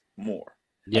publicized more.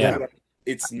 Yeah. Like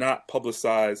it's not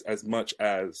publicized as much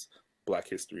as Black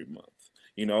History Month.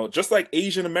 You know, just like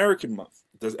Asian American Month.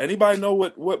 Does anybody know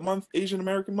what month Asian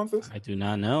American Month is? I do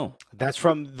not know. That's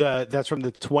from the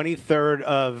 23rd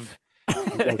of.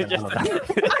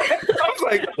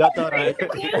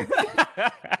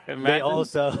 They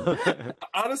also. I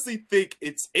honestly think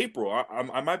it's April.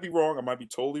 I might be wrong. I might be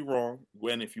totally wrong.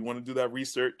 If you want to do that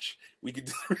research, we could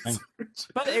do the research.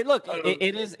 But look,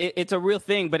 it's a real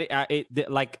thing. But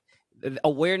like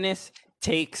awareness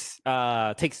takes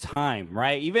time,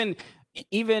 right? Even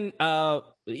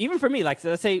for me, like,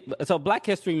 let's say, so Black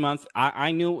History Month,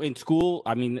 I knew in school,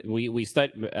 I mean, we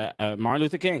studied Martin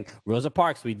Luther King, Rosa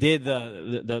Parks. We did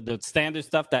the standard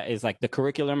stuff that is like the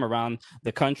curriculum around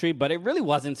the country, but it really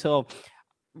wasn't until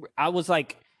I was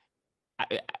like,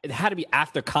 it had to be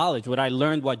after college when I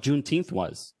learned what Juneteenth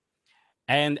was.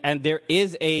 And there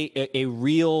is a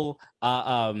real,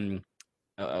 you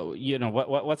know,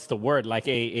 what's the word? Like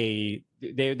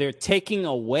they're taking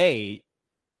away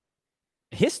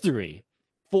history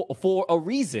for a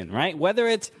reason, right? Whether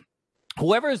it's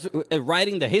whoever's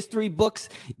writing the history books,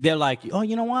 they're like, oh,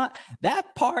 you know what?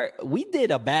 That part, we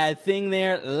did a bad thing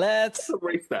there. Let's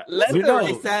erase that.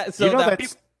 Erase that. So that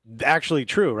that's actually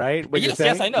true, right? Yes,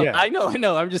 I know. Yeah. I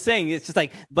know. I'm just saying, it's just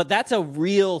like, but that's a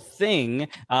real thing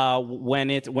when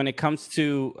it comes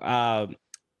to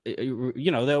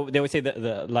you know, they would say that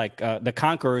the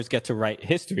conquerors get to write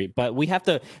history, but we have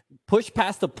to push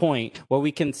past the point where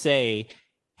we can say,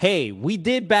 hey, we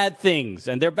did bad things,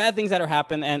 and there are bad things that are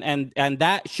happening, and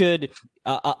that should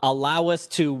allow us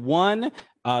to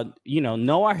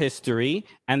know our history,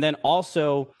 and then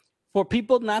also for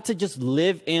people not to just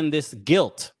live in this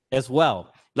guilt as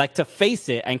well, like to face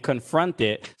it and confront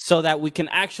it so that we can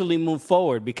actually move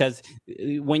forward. Because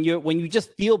when you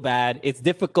just feel bad, it's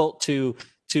difficult to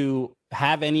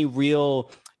have any real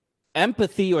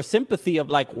empathy or sympathy of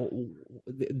like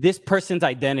this person's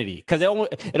identity, because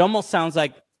it almost sounds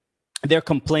like they're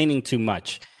complaining too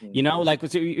much, you know, like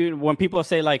when people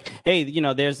say like, hey, you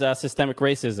know, there's systemic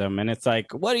racism, and it's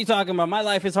like, what are you talking about? My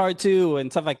life is hard too,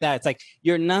 and stuff like that. It's like,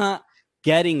 you're not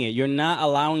getting it. You're not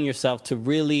allowing yourself to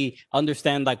really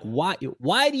understand, like, why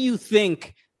do you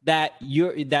think that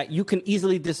you can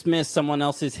easily dismiss someone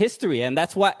else's history? And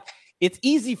that's what it's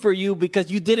easy for you, because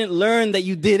you didn't learn that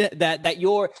that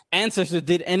your ancestors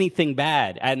did anything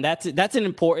bad, and that's an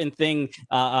important thing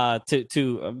to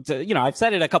you know. I've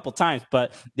said it a couple times,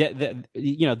 but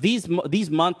you know, these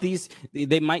months,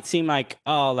 they might seem like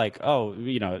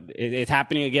you know, it's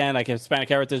happening again, like Hispanic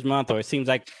Heritage Month, or it seems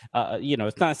like you know,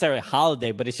 it's not necessarily a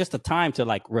holiday, but it's just a time to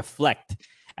like reflect.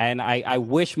 And I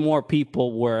wish more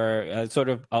people were sort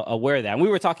of aware of that. And we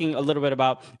were talking a little bit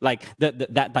about like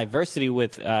that diversity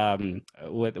with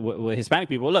Hispanic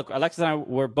people. Look, Alexis and I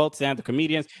were both stand-up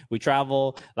comedians. We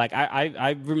travel. Like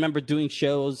I remember doing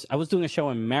shows. I was doing a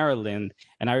show in Maryland,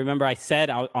 and I remember I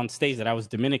said on stage that I was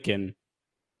Dominican,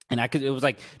 and it was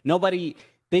like nobody.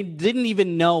 They didn't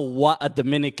even know what a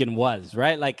Dominican was,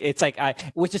 right? Like, it's like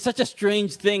which is such a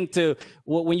strange thing to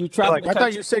when you travel. Like, I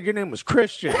thought you said your name was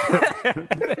Christian.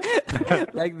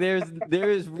 Like, there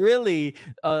is really,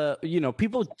 you know,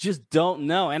 people just don't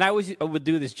know. And I would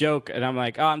do this joke, and I'm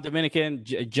like, oh, I'm Dominican,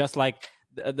 just like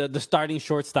the starting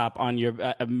shortstop on your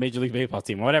Major League Baseball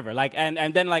team or whatever. Like,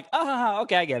 and then like,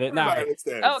 okay, I get it now.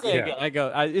 Okay, yeah. I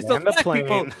go. It's those black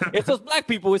people. It's those black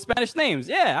people with Spanish names.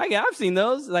 Yeah, I've seen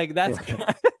those. Like, that's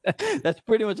That's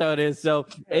pretty much how it is. So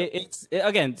it's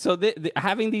again. So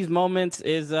having these moments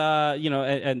is,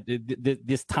 and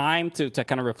this time to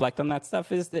kind of reflect on that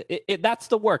stuff is that's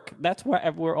the work. That's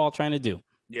what we're all trying to do.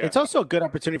 Yeah. It's also a good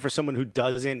opportunity for someone who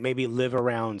doesn't maybe live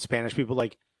around Spanish people.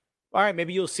 Like, all right,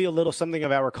 maybe you'll see a little something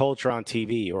of our culture on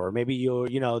TV, or maybe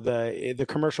the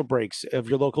commercial breaks of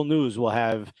your local news will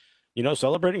have,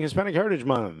 celebrating Hispanic Heritage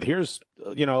Month. Here's,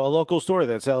 a local store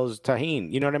that sells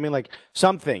tajin. You know what I mean? Like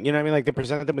something, like they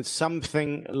present them with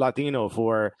something Latino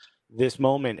for this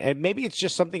moment. And maybe it's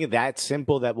just something that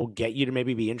simple that will get you to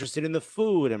maybe be interested in the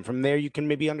food. And from there, you can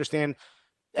maybe understand,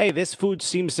 hey, this food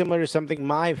seems similar to something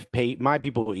my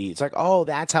people eat. It's like, oh,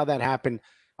 that's how that happened.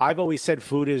 I've always said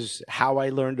food is how I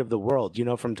learned of the world,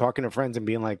 from talking to friends and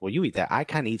being like, well, you eat that. I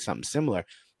kind of eat something similar.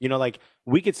 Like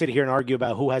we could sit here and argue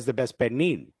about who has the best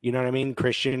pernil. You know what I mean?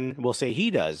 Christian will say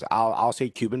he does. I'll say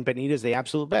Cuban pernil is the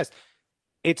absolute best.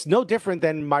 It's no different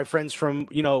than my friends from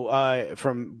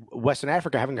Western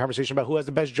Africa having a conversation about who has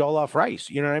the best jollof rice.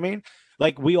 You know what I mean?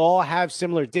 Like we all have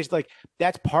similar dishes. Like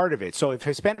that's part of it. So if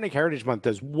Hispanic Heritage Month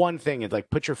does one thing, it's like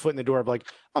put your foot in the door of like,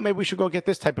 oh, maybe we should go get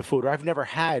this type of food. Or I've never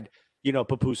had,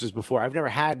 pupusas before. I've never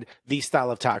had these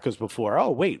style of tacos before. Oh,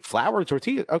 wait, flour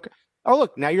tortillas. Okay. Oh,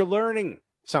 look, now you're learning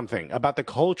something about the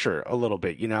culture a little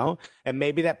bit, and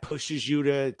maybe that pushes you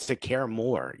to care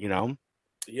more,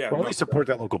 Yeah. Always support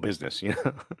that local business,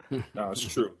 No,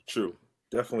 it's true.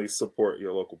 Definitely support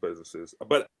your local businesses.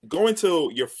 But going to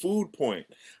your food point,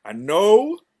 I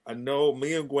know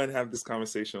me and Gwen have this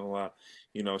conversation a lot.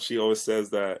 She always says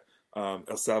that El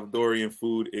Salvadorian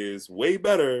food is way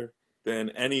better than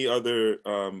any other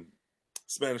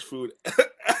Spanish food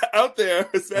out there.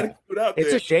 Hispanic food out there.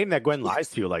 It's a shame that Gwen lies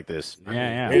to you like this.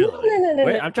 Yeah. No.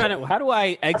 Wait, I'm trying to. How do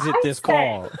I exit this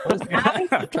call? I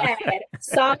said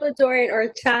Salvadorian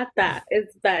horchata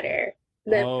is better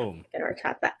than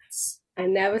horchata. I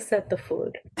never said the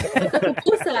food.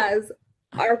 Pupusas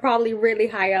are probably really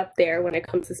high up there when it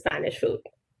comes to Spanish food.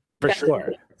 For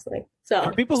sure. So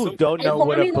for people who don't know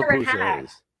what a pupusa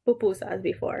is. Pupusas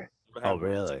before. Oh,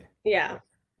 really? Yeah.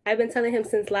 I've been telling him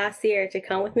since last year to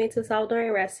come with me to a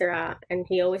Salvadorian restaurant, and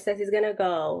he always says he's gonna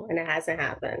go, and it hasn't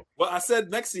happened. Well, I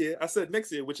said next year,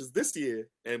 which is this year,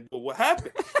 and but what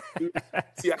happened?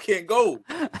 See, I can't go.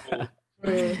 So,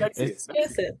 next year.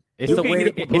 It's the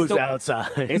way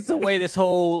outside. It's the way this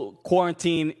whole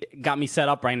quarantine got me set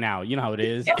up right now. You know how it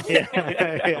is.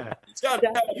 Yeah.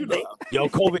 Yo,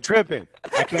 COVID tripping.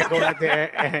 I can't go out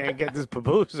there and get this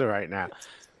pupusa right now.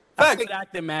 I'm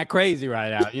acting mad crazy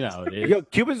right now. You know it is. Yo,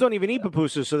 Cubans don't even eat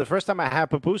pupusas. So the first time I had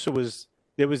pupusa was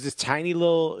there was this tiny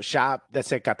little shop that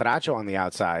said Catracho on the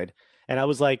outside, and it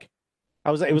was like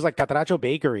Catracho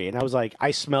Bakery, and I was like, I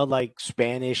smelled like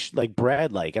Spanish like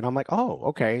bread, and I'm like, oh,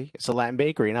 okay, it's a Latin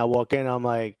bakery, and I walk in, I'm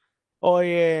like, oh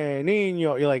yeah,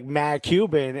 niño, you're like mad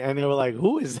Cuban, and they were like,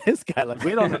 who is this guy? Like,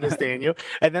 we don't understand you.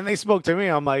 And then they spoke to me.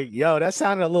 I'm like, yo, that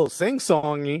sounded a little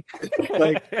sing-songy.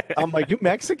 I'm like, you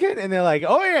Mexican? And they're like,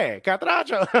 oh yeah,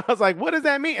 Catracho. I was like, what does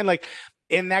that mean? And like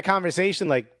in that conversation,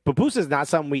 like pupusa is not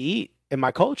something we eat in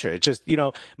my culture. It's just,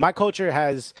 my culture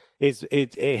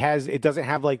it doesn't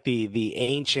have like the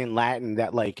ancient Latin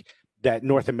that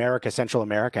North America, Central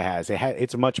America has.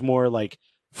 It's much more like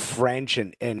French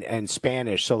and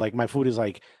Spanish. So like my food is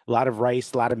like a lot of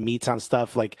rice, a lot of meats on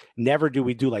stuff. Like never do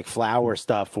we do like flour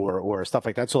stuff or stuff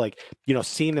like that. So like,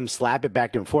 seeing them slap it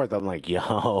back and forth, I'm like,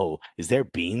 yo, is there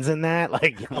beans in that?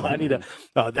 Like, yo, I need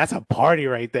that's a party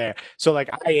right there. So like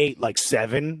I ate like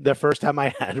 7 the first time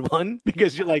I had one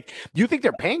because you think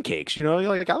they're pancakes, you're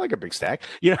like, I like a big stack,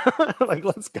 like,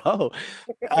 let's go.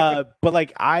 But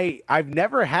like I've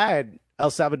never had El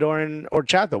Salvadoran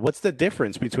horchata. What's the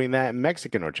difference between that and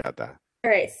Mexican horchata? All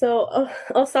right, so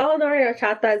El Salvadoran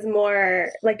horchata is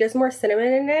more like there's more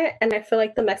cinnamon in it, and I feel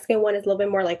like the Mexican one is a little bit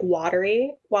more like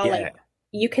watery, while like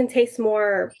you can taste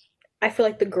more. I feel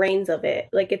like the grains of it,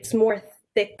 like it's more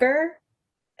thicker.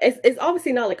 It's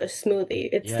obviously not like a smoothie;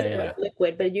 it's still like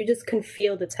liquid, but you just can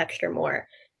feel the texture more,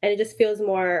 and it just feels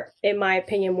more, in my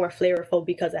opinion, more flavorful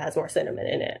because it has more cinnamon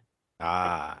in it.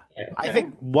 I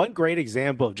think one great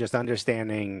example of just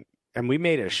understanding, and we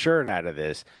made a shirt out of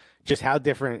this, just how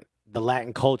different the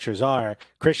Latin cultures are.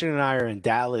 Christian and I are in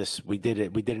Dallas. We did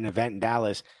an event in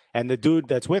Dallas, and the dude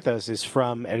that's with us is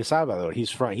from El Salvador.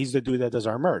 He's the dude that does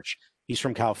our merch. He's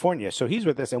from California. So he's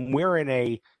with us, and we're in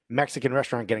a Mexican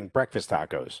restaurant getting breakfast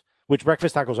tacos, which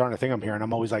breakfast tacos aren't a thing I'm hearing.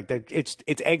 I'm always like, it's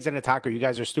eggs and a taco. You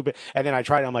guys are stupid. And then I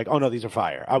tried it. I'm like, oh no, these are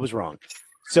fire. I was wrong.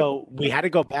 So we had to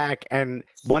go back, and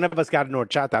one of us got an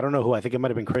horchata. I don't know who. I think it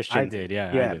might have been Christian. I did, yeah.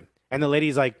 I did. And the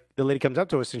lady comes up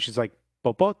to us, and she's like,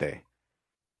 popote.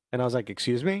 And I was like,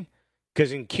 excuse me?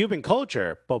 because in Cuban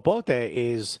culture, popote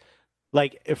is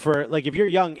like if you're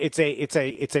young, it's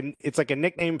like a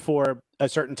nickname for a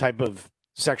certain type of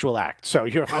sexual act. So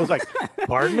I was like,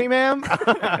 pardon me, ma'am.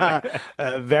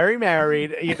 Very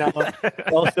married,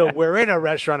 Also, we're in a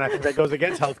restaurant. I think that goes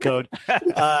against health code.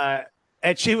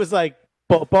 And she was like,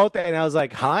 popote, and I was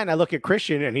like, huh? And I look at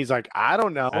Christian, and he's like, I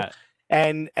don't know.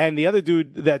 And the other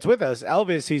dude that's with us,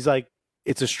 Elvis, he's like,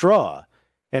 it's a straw.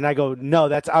 And I go, no,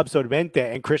 that's absorbente.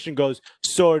 And Christian goes,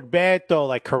 sorbeto,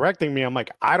 like correcting me. I'm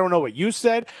like, I don't know what you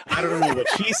said. I don't know what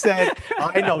she said.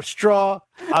 I know straw,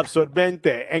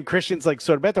 absorbente. And Christian's like,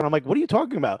 sorbeto. And I'm like, what are you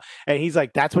talking about? And he's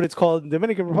like, that's what it's called in the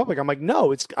Dominican Republic. I'm like,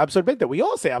 no, it's absorbente. We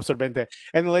all say absorbente.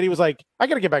 And the lady was like, I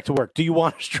got to get back to work. Do you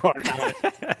want a straw?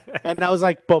 And I was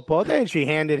like, popote. And she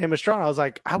handed him a straw. And I was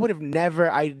like, I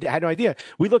had no idea.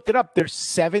 We looked it up. There's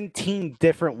 17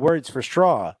 different words for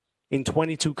straw in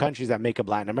 22 countries that make up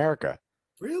Latin America.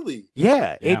 Really?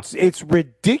 Yeah. It's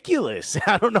ridiculous.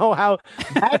 I don't know how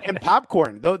that and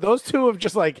popcorn. Those two have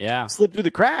just slipped through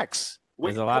the cracks.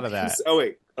 There's a lot of that.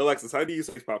 Alexis, how do you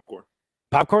say popcorn?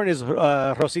 Popcorn is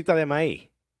rosita de maíz.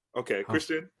 Okay,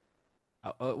 Christian.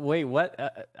 Wait,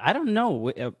 what? I don't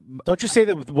know. Don't you say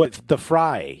that with the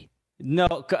fry?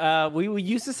 No, we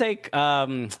used to say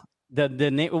the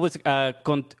name. It was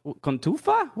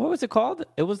contufa. What was it called?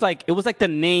 It was like the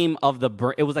name of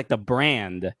it was like the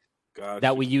brand. Gotcha.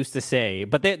 That we used to say,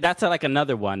 but that's like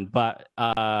another one. But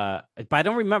I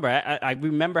don't remember. I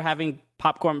remember having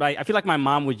popcorn, but I feel like my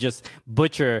mom would just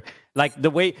butcher like the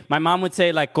way my mom would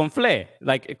say like confle.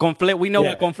 Like confle, we know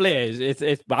what confle is.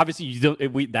 It's obviously you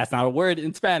don't. That's not a word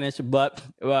in Spanish, but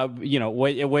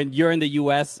when you're in the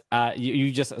U.S., you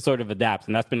just sort of adapt,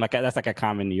 and that's like a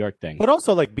common New York thing. But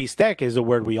also like bistec is a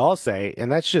word we all say,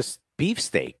 and that's just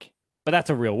beefsteak. But that's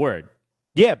a real word.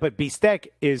 Yeah, but bistec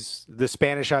is the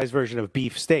Spanishized version of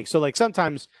beef steak. So like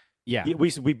sometimes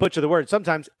we butcher the word.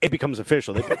 Sometimes it becomes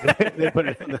official. They put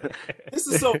it in This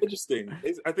is so interesting.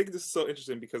 I think this is so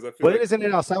interesting because I feel Well, it isn't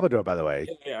in El Salvador, by the way.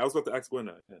 Yeah, I was about to ask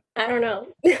Gwen. I don't know.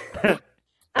 But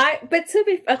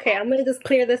I'm going to just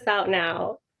clear this out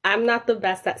now. I'm not the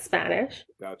best at Spanish.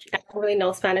 Gotcha. I don't really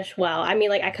know Spanish well. I mean,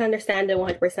 like, I can understand it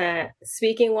 100%.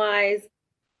 Speaking wise,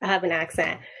 I have an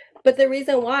accent. But the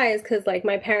reason why is because, like,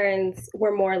 my parents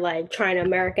were more, like, trying to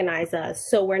Americanize us,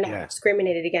 so we're not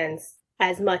discriminated against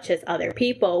as much as other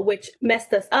people, which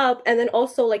messed us up. And then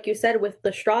also, like you said, with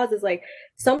the straws, is, like,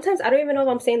 sometimes I don't even know if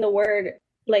I'm saying the word,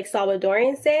 like,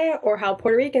 Salvadorians say or how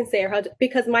Puerto Ricans say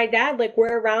because my dad, like,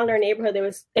 we're around our neighborhood. There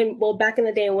was, back in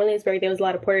the day in Williamsburg, there was a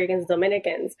lot of Puerto Ricans and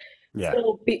Dominicans. Yeah.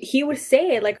 So he would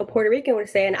say it like a Puerto Rican would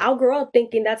say, and I'll grow up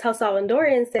thinking that's how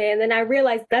Salvadorians say, and then I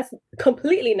realized that's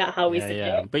completely not how we say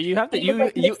it. But you have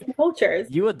to cultures.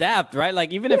 You adapt, right?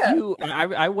 Like even if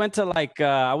I went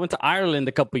to Ireland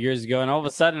a couple years ago, and all of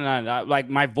a sudden I like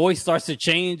my voice starts to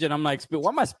change, and I'm like, why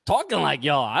am I talking like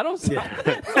y'all? I don't.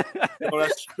 Oh,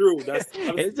 that's true.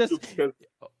 It's just it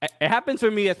happens for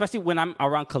me, especially when I'm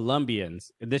around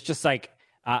Colombians. It's just like.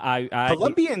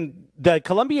 The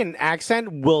Colombian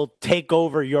accent will take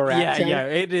over your accent. Yeah,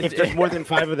 it is. If there's more than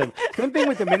 5 of them. Same thing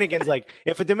with Dominicans. Like,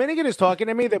 if a Dominican is talking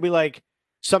to me, they'll be like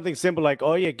something simple like,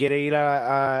 "Oye, quiere ir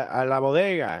a la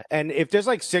bodega." And if there's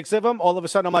like 6 of them, all of a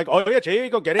sudden I'm like, "Oye,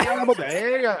 chico, quiere ir a la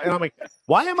bodega." And I'm like,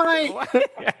 "Why am I?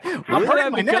 I'm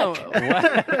hurting my neck."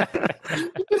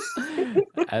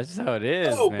 That's how it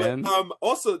is, man. But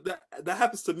also that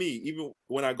happens to me even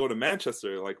when I go to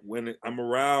Manchester. Like when I'm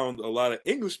around a lot of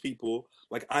English people,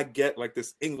 like I get like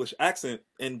this English accent,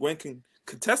 and Gwen can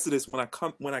contest to this.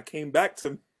 When I came back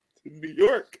to New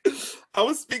York, I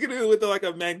was speaking with like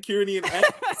a Mancunian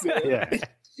accent. Yeah.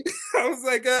 I was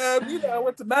like, I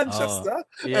went to Manchester.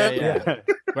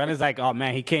 Gwen is like, oh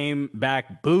man, he came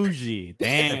back bougie.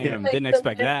 Damn, didn't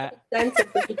expect that.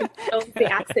 The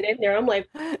accent in there. I'm like,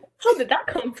 how did that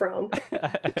come from?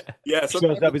 Yeah,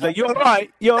 shows up. He's like, "You're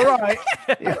right. You're right.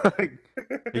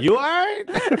 You all right?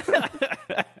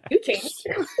 You changed."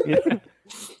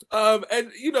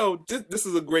 And this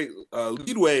is a great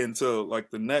leadway into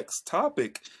like the next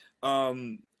topic.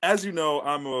 As you know,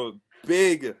 I'm a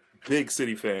big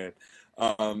City fan.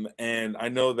 And I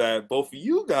know that both of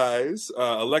you guys,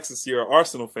 Alexis, you're an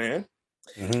Arsenal fan.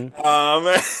 Mm-hmm.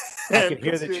 I can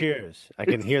hear the cheers. I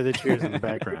can hear the cheers in the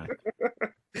background.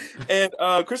 And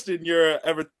Christian, you're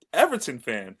an Everton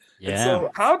fan. Yeah. And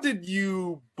so how did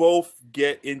you both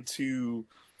get into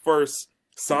first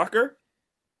soccer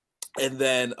and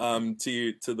then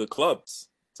to the clubs,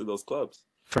 to those clubs?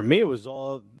 For me, it was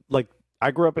all like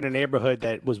I grew up in a neighborhood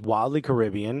that was wildly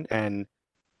Caribbean, and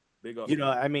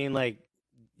I mean, like,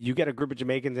 you get a group of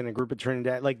Jamaicans and a group of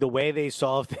Trinidad, like the way they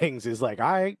solve things is like,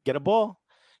 all right, get a ball,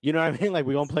 You know what I mean? Like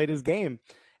we won't play this game.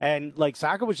 And like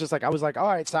soccer was just like, I was like, all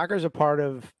right, soccer is a part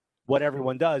of what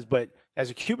everyone does. But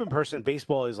as a Cuban person,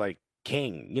 baseball is like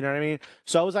king. You know what I mean?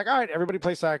 So I was like, all right, everybody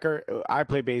play soccer. I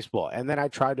play baseball. And then I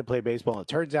tried to play baseball. And it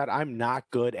turns out I'm not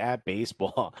good at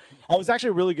baseball. I was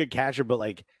actually a really good catcher, but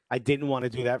like I didn't want to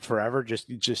do that forever. Just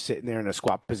sitting there in a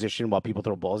squat position while people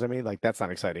throw balls at me. Like that's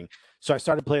not exciting. So I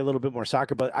started playing a little bit more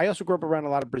soccer. But I also grew up around a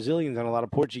lot of Brazilians and a lot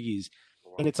of Portuguese.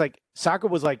 And it's like soccer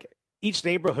was like each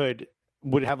neighborhood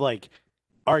would have like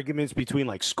arguments between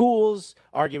like schools,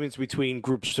 arguments between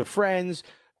groups of friends,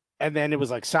 and then it was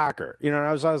like soccer, you know. And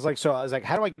I was like,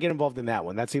 how do I get involved in that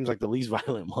one? That seems like the least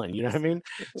violent one, you know what I mean?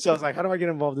 So I was like, how do I get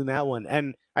involved in that one?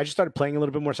 And I just started playing a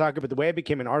little bit more soccer. But the way I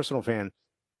became an Arsenal fan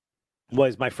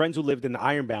was my friends who lived in the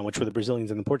Ironbound, which were the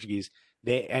Brazilians and the Portuguese.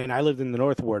 And I lived in the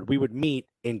North Ward. We would meet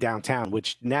in downtown,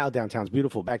 which now downtown's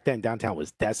beautiful. Back then, downtown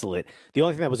was desolate. The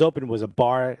only thing that was open was a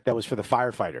bar that was for the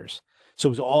firefighters. So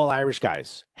it was all Irish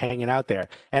guys hanging out there.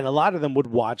 And a lot of them would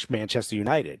watch Manchester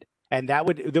United. And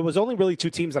there was only really two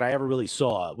teams that I ever really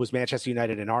saw was Manchester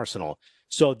United and Arsenal.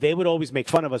 So they would always make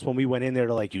fun of us when we went in there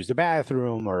to like use the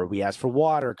bathroom or we asked for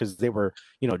water because they were,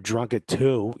 drunk at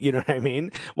 2, you know what I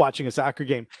mean? Watching a soccer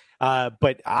game.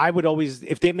 But I would always,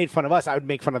 if they made fun of us, I would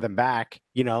make fun of them back,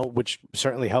 which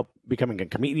certainly helped becoming a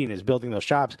comedian is building those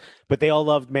chops. But they all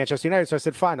loved Manchester United. So I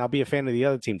said, fine, I'll be a fan of the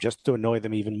other team just to annoy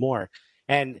them even more.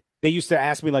 And they used to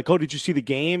ask me like, oh, did you see the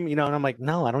game? And I'm like,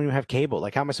 no, I don't even have cable.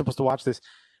 Like, how am I supposed to watch this?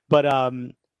 But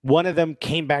one of them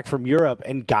came back from Europe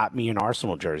and got me an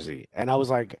Arsenal jersey. And I was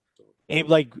like, it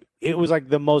was like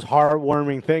the most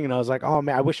heartwarming thing. And I was like, oh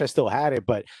man, I wish I still had it.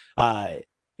 But I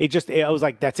was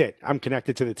like, that's it. I'm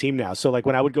connected to the team now. So like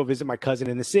when I would go visit my cousin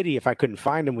in the city, if I couldn't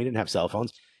find him, we didn't have cell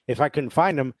phones. If I couldn't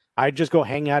find him, I'd just go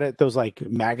hang out at those like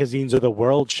magazines of the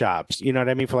world shops. You know what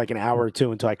I mean? For like an hour or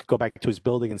two until I could go back to his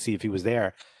building and see if he was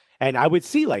there. And I would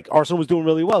see like Arsenal was doing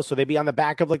really well. So they'd be on the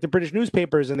back of like the British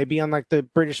newspapers and they'd be on like the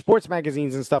British sports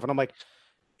magazines and stuff. And I'm like,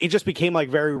 it just became like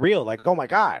very real. Like, oh my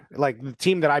God, like the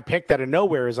team that I picked out of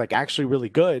nowhere is like actually really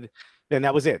good. And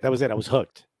that was it. I was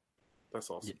hooked. That's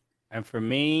awesome. And for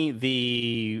me,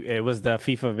 it was the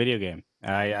FIFA video game.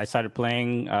 I started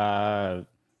playing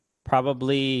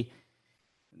probably,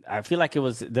 I feel like it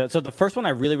was the first one I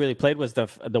really, really played was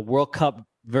the World Cup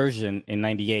version in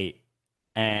 '98.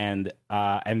 And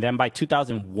then by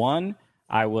 2001,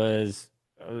 it was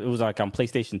like on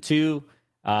PlayStation 2,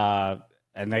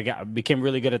 and I became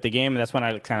really good at the game. And that's when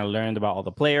I kind of learned about all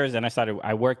the players. And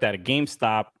I worked at a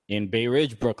GameStop in Bay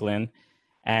Ridge, Brooklyn.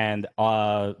 And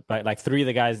but like 3 of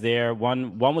the guys there,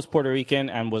 one was Puerto Rican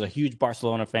and was a huge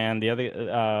Barcelona fan. The other,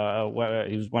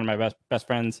 he was one of my best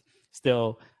friends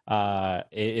still,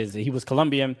 he was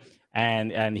Colombian.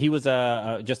 And he was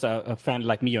just a fan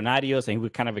like Millonarios, and he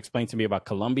would kind of explain to me about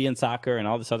Colombian soccer and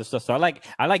all this other stuff. So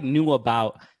I knew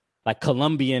about like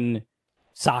Colombian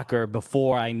soccer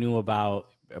before I knew about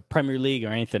Premier League or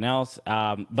anything else.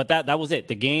 But that was it,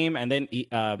 the game. And then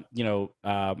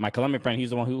my Colombian friend,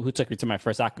 he's the one who took me to my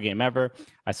first soccer game ever.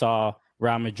 I saw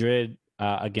Real Madrid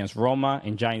against Roma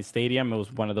in Giant Stadium. It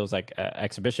was one of those like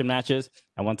exhibition matches.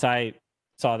 And once I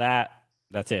saw that,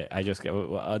 that's it. I just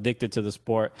got addicted to the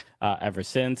sport ever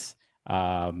since.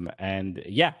 And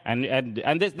yeah, and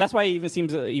that's why it even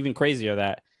seems even crazier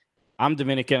that I'm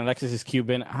Dominican, Alexis is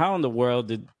Cuban. How in the world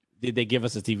did they give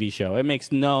us a TV show? It makes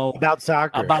about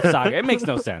soccer. It makes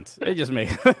no sense. It just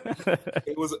makes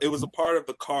it was a part of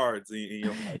the cards.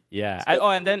 Yeah.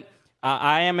 And then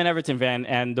I am an Everton fan,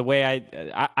 and the way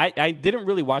I didn't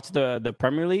really watch the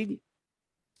Premier League,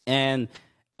 and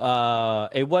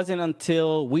it wasn't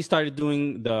until we started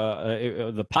doing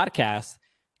the podcast.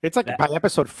 It's like by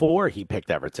episode 4, he picked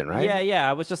Everton, right? Yeah.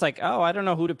 I was just like, oh, I don't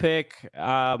know who to pick.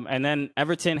 And then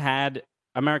Everton had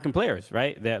American players,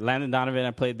 right? That Landon Donovan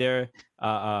had played there.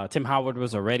 Tim Howard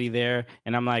was already there,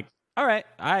 and I'm like, all right,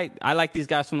 I like these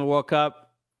guys from the World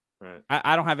Cup. Right.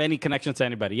 I don't have any connection to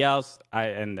anybody else.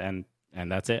 And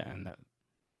that's it.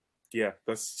 Yeah,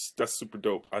 that's super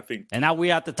dope, I think. And now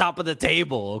we're at the top of the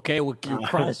table, okay? We're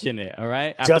crushing it, all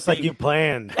right? Just like you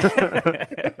planned.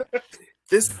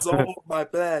 This is all my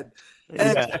plan.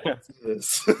 Yeah.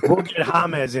 We'll get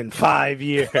James in 5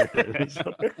 years.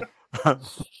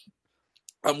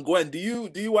 Gwen, do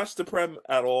you watch the Prem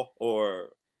at all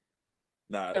or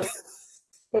not?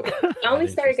 I only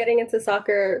started getting into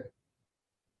soccer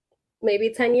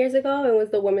maybe 10 years ago. It was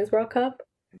the Women's World Cup.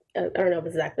 I don't know if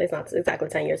it's not exactly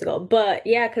 10 years ago, but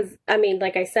yeah, because I mean,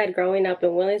 like I said, growing up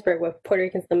in Williamsburg with Puerto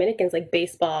Ricans, Dominicans, like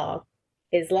baseball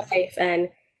is life, and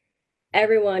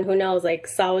everyone who knows like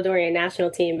Salvadorian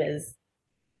national team is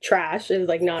trash. It was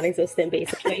like non-existent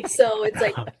basically. So it's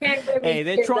like can't really hey,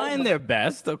 they're trying their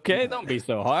best, okay? Don't be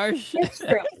so harsh. It's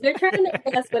true. They're trying their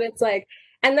best, but it's like,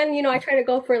 and then I try to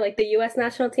go for like the U.S.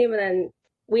 national team, and then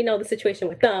we know the situation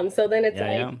with them. So then it's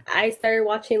I started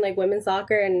watching like women's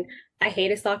soccer, and I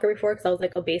hated soccer before because I was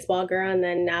like a baseball girl, and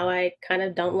then now I kind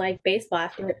of don't like baseball.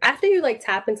 After you like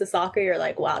tap into soccer, you're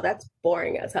like, wow, that's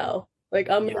boring as hell. Like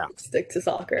I'm gonna stick to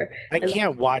soccer. I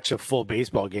can't watch a full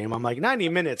baseball game. I'm like 90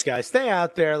 minutes, guys. Stay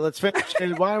out there. Let's finish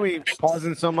it. Why are we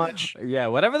pausing so much? Yeah,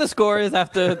 whatever the score is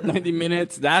after 90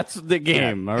 minutes, that's the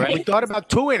game. All right. We thought about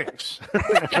 2 innings.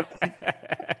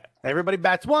 Everybody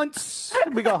bats once.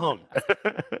 We go home.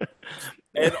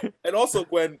 and also,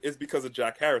 Gwen, is because of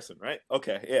Jack Harrison, right?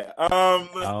 Okay, yeah.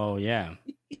 Oh yeah.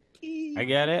 I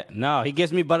get it. No, he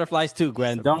gives me butterflies too,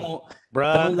 Gwen. Don't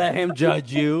let him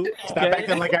judge you. Stop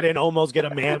acting like I didn't almost get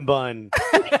a man bun.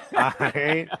 All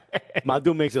right? My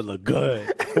dude makes it look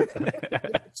good.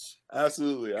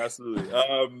 Absolutely.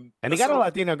 And he got a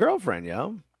Latina girlfriend,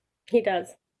 yo. He does.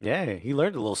 Yeah, he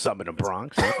learned a little something in the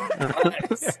Bronx.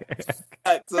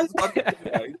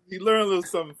 He learned a little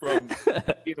something from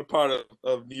being a part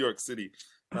of New York City.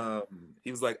 He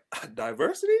was like,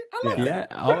 diversity? I like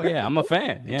that. Oh yeah, I'm a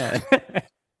fan. Yeah.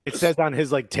 It says on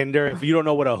his like Tinder, if you don't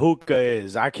know what a hookah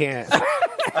is, I can't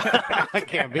I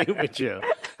can't be with you.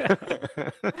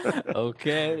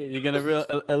 Okay, you're gonna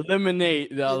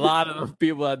eliminate a lot of the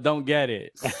people that don't get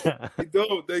it.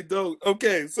 They don't.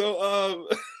 Okay, so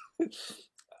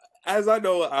as I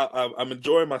know, I'm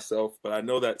enjoying myself, but I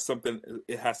know that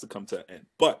it has to come to an end.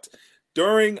 But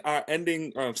during our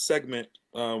ending segment,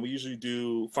 we usually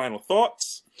do final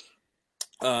thoughts,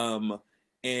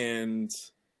 and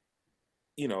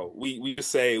we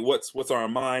just say what's on our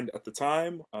mind at the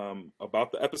time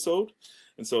about the episode.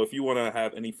 And so, if you want to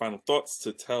have any final thoughts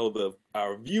to tell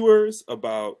our viewers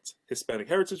about Hispanic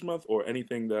Heritage Month or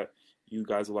anything that you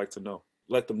guys would like to know,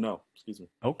 let them know. Excuse me.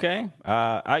 Okay.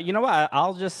 You know what?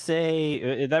 I'll just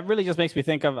say that really just makes me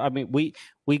think of. I mean,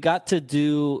 we got to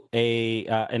do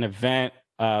an event.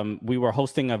 We were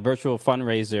hosting a virtual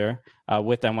fundraiser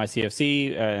with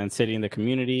NYCFC and City in the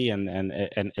Community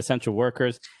and essential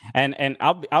workers. And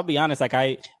I'll be honest, like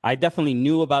I definitely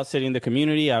knew about City in the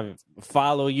Community. I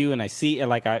follow you and I see, and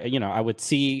like I would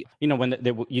see,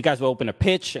 when you guys would open a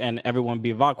pitch and everyone would be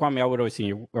involved. Kwame, I would always see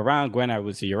you around. Gwen, I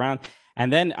would see you around.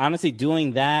 And then honestly,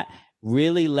 doing that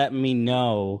really let me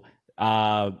know,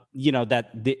 that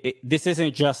this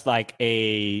isn't just like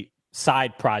a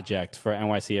side project for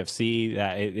NYCFC.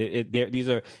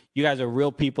 That you guys are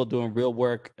real people doing real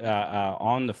work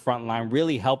on the front line,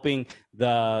 really helping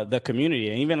the community.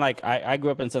 And even like I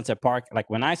grew up in Sunset Park. Like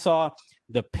when I saw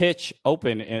the pitch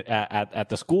open at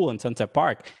the school in Sunset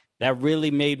Park, that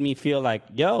really made me feel like,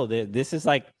 yo, this is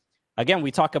like. Again,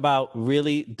 we talk about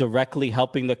really directly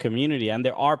helping the community, and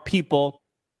there are people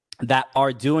that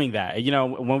are doing that.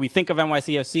 When we think of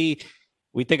NYCFC,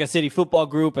 we think of City Football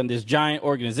Group and this giant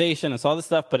organization and all this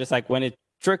stuff, but it's like when it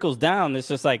trickles down, it's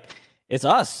just like it's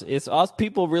us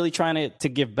people really trying to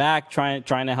give back, trying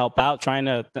to help out, trying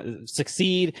to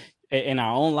succeed in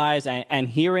our own lives, and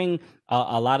hearing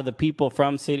a lot of the people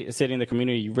from City in the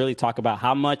Community really talk about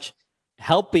how much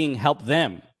help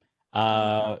them.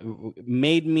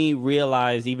 Made me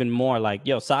realize even more like,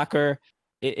 soccer,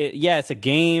 it's a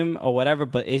game or whatever,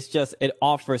 but it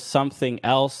offers something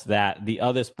else that the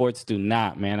other sports do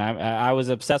not, man. I was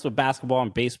obsessed with basketball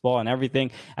and baseball and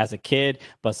everything as a kid,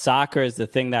 but soccer is the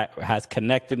thing that has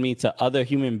connected me to other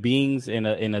human beings in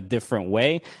a different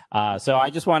way. So I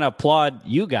just want to applaud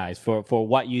you guys for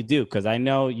what you do, because I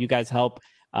know you guys help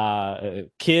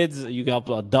kids, you help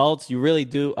adults, you really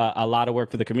do a lot of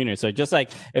work for the community. So just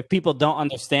like if people don't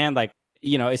understand, like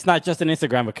it's not just an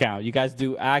Instagram account, you guys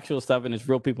do actual stuff, and it's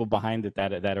real people behind it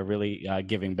that are really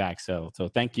giving back. So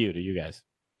thank you to you guys.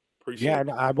 Appreciate it.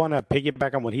 I want to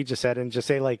piggyback on what he just said and just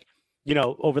say, like,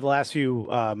 over the last few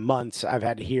months, I've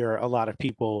had to hear a lot of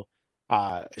people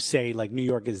say like New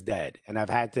York is dead, and I've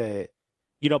had to,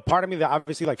 part of me that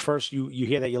obviously, like, first you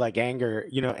hear that, you like anger,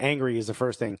 angry is the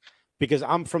first thing. Because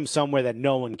I'm from somewhere that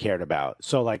no one cared about.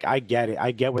 So, like, I get it. I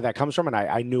get where that comes from. And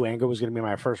I knew anger was going to be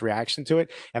my first reaction to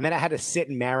it. And then I had to sit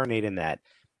and marinate in that.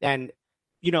 And,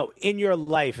 in your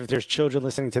life, if there's children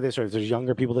listening to this, or if there's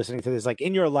younger people listening to this, like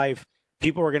in your life,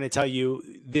 people are going to tell you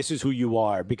this is who you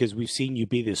are because we've seen you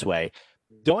be this way.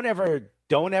 Don't ever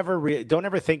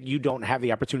think you don't have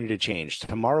the opportunity to change.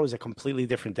 Tomorrow is a completely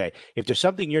different day. If there's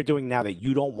something you're doing now that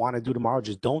you don't want to do tomorrow,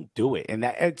 just don't do it. And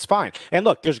it's fine. And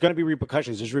look, there's going to be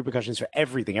repercussions. There's repercussions for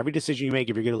everything. Every decision you make,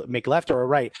 if you're going to make left or a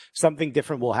right, something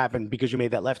different will happen because you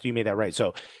made that left or you made that right.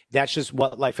 So that's just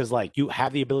what life is like. You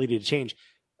have the ability to change.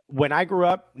 when I grew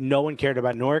up, no one cared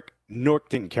about Newark. Newark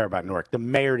didn't care about Newark. The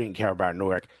mayor didn't care about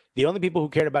Newark. The only people who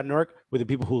cared about Newark were the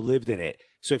people who lived in it.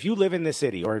 So if you live in the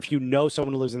city, or if you know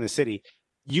someone who lives in the city,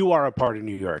 you are a part of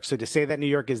New York. So to say that New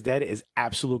York is dead is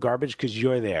absolute garbage because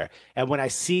you're there. And when I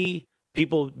see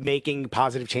people making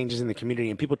positive changes in the community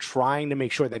and people trying to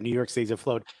make sure that New York stays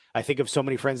afloat, I think of so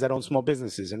many friends that own small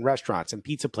businesses and restaurants and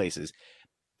pizza places.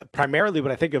 Primarily,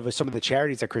 what I think of is some of the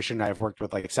charities that Christian and I have worked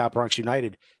with, like South Bronx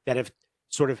United, that have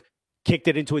sort of kicked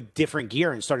it into a different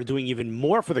gear and started doing even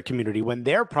more for the community when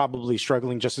they're probably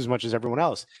struggling just as much as everyone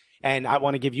else. And I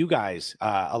want to give you guys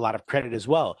a lot of credit as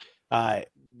well.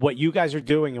 What you guys are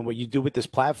doing and what you do with this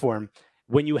platform,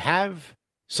 when you have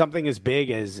something as big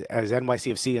as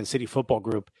NYCFC and City Football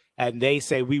Group, and they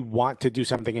say we want to do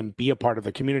something and be a part of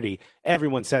the community,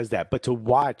 everyone says that. But to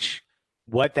watch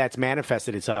what that's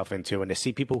manifested itself into, and to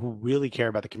see people who really care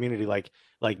about the community, like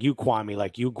you, Kwame,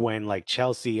 like you, Gwen, like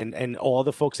Chelsea, and all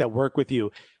the folks that work with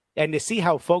you, and to see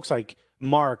how folks like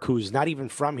Mark, who's not even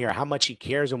from here, how much he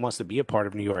cares and wants to be a part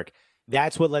of New York.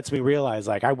 That's what lets me realize,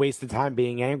 like, I wasted time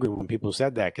being angry when people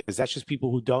said that, because that's just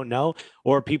people who don't know,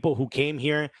 or people who came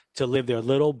here to live their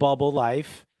little bubble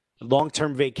life,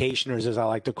 long-term vacationers, as I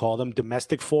like to call them,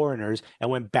 domestic foreigners, and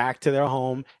went back to their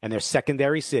home and their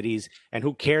secondary cities. And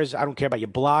who cares? I don't care about your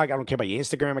blog. I don't care about your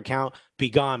Instagram account. Be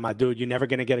gone, my dude. You're never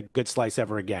going to get a good slice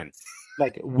ever again.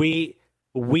 Like, we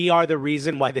are the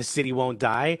reason why this city won't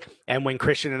die. And when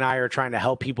Christian and I are trying to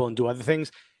help people and do other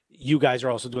things, you guys are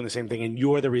also doing the same thing. And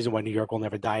you're the reason why New York will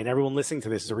never die. And everyone listening to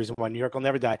this is the reason why New York will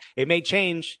never die. It may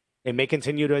change. It may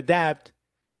continue to adapt.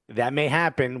 That may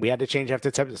happen. We had to change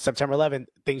after September 11th.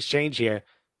 Things change here,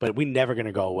 but we're never going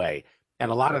to go away.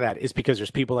 And a lot of that is because there's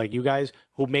people like you guys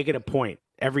who make it a point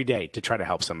every day to try to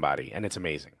help somebody. And it's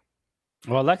amazing.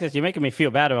 Well, Alexis, you're making me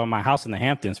feel bad about my house in the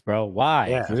Hamptons, bro.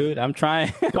 Why, dude? I'm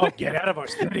trying. Don't get out of our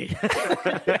city.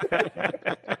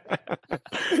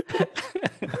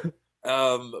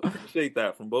 Appreciate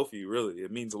that from both of you. Really,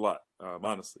 it means a lot,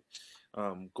 honestly.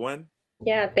 Gwen?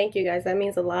 Yeah, thank you guys. That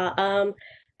means a lot.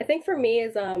 I think for me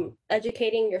is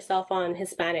educating yourself on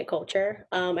Hispanic culture.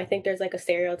 I think there's like a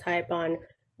stereotype on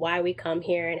why we come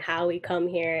here and how we come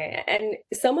here, and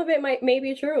some of it may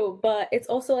be true, but it's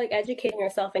also like educating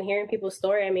yourself and hearing people's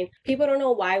story. I mean, people don't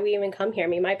know why we even come here. I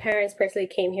mean, my parents personally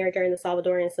came here during the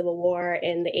Salvadoran Civil War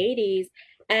in the 80s.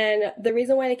 And the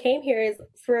reason why they came here is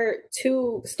for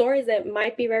two stories that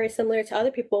might be very similar to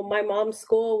other people. My mom's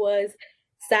school was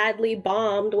sadly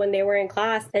bombed when they were in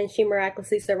class, and she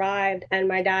miraculously survived. And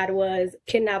my dad was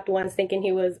kidnapped once, thinking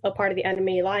he was a part of the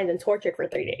enemy lines, and tortured for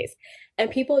 3 days. And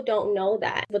people don't know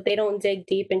that, but they don't dig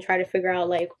deep and try to figure out,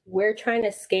 like, we're trying to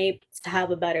escape to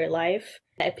have a better life.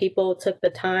 If people took the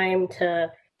time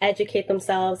to educate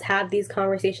themselves, have these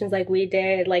conversations like we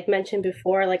did, like mentioned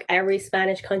before, like every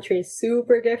Spanish country is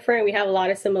super different. We have a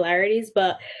lot of similarities,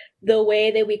 but the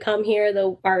way that we come here,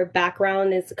 our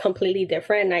background is completely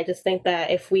different. And I just think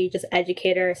that if we just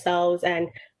educate ourselves, and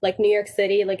like New York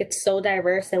City, like it's so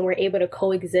diverse and we're able to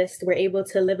coexist, we're able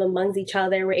to live amongst each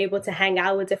other, we're able to hang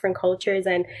out with different cultures.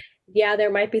 And yeah,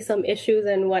 there might be some issues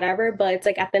and whatever, but it's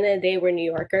like at the end of the day, we're New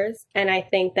Yorkers. And I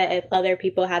think that if other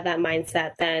people had that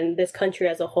mindset, then this country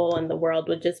as a whole and the world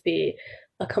would just be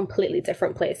a completely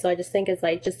different place. So I just think it's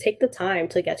like, just take the time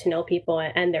to get to know people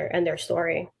and their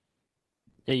story.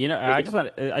 Yeah, you know, I just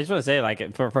want to say,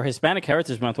 like, for Hispanic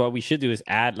Heritage Month, what we should do is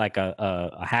add like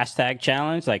a hashtag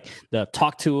challenge, like the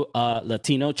Talk to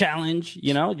Latino challenge.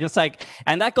 You know, just like,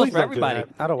 and that goes for everybody.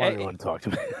 I don't want anyone to talk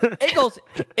to me.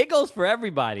 It goes for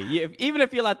everybody. Even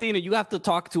if you're Latino, you have to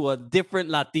talk to a different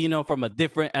Latino from a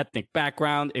different ethnic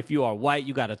background. If you are white,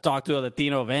 you got to talk to a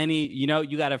Latino of any. You know,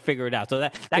 you got to figure it out. So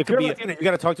that if could you're Latino, you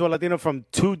got to talk to a Latino from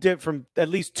at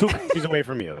least two countries away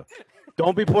from you.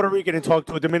 Don't be Puerto Rican and talk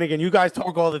to a Dominican. You guys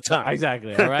talk all the time.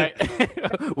 Exactly. All right.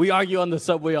 We argue on the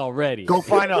subway already. Go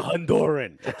find a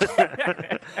Honduran.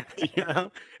 You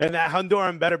know? And that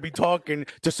Honduran better be talking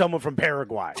to someone from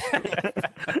Paraguay.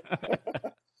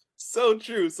 So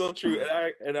true. So true.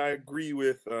 And I agree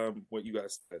with what you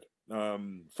guys said.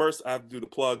 First, I have to do the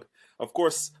plug. Of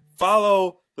course,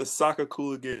 follow the Soccer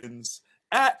Cooligans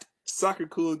at Soccer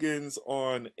Cooligans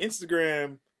on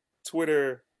Instagram,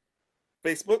 Twitter,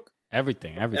 Facebook.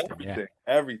 Everything.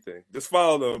 Just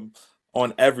follow them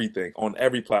on everything, on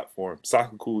every platform.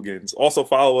 Soccer Cooligans. Also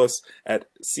follow us at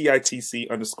CITC_NYC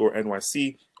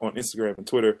on Instagram and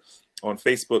Twitter. On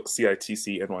Facebook,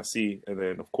 CITC NYC, and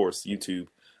then of course YouTube,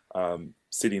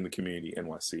 City in the Community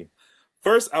NYC.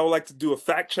 First, I would like to do a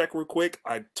fact check real quick.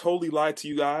 I totally lied to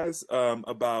you guys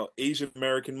about Asian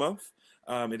American Month.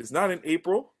 It is not in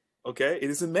April. Okay, it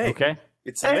is in May. Okay,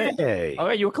 it's in May.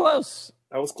 Okay, you were close.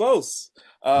 That was close.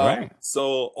 Right.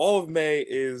 So all of May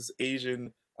is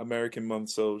Asian American month.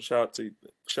 So shout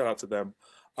out to them.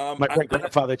 My great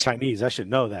grandfather Chinese. I should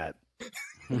know that.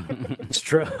 It's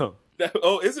true.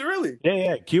 Oh, is it really?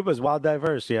 Yeah. Cuba's wild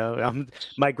diverse.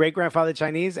 My great grandfather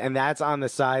Chinese, and that's on the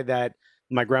side that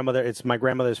my grandmother. It's my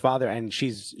grandmother's father, and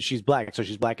she's black, so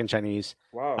she's black and Chinese.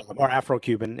 Wow. Or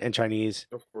Afro-Cuban and Chinese.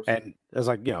 Of course. And it was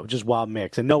like just wild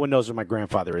mix, and no one knows who my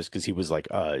grandfather is because he was like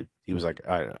an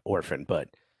orphan. But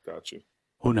got you.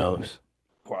 Who knows?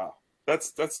 Wow,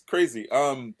 that's crazy.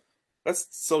 That's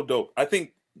so dope. I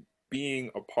think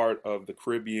being a part of the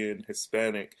Caribbean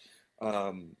Hispanic,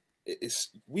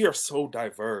 we are so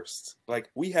diverse. Like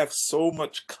we have so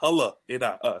much color in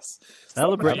us.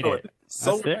 Celebrate it.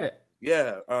 So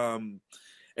yeah.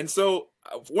 And so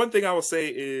one thing I will say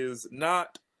is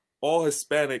not all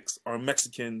Hispanics are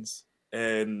Mexicans,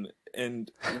 and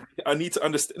I need to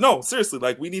understand. No, seriously,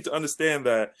 like we need to understand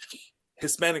that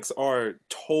Hispanics are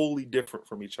totally different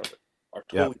from each other.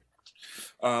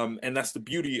 And that's the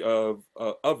beauty of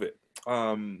it.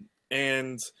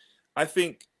 And I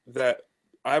think that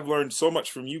I've learned so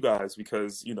much from you guys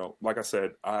because, like I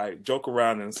said, I joke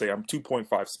around and say I'm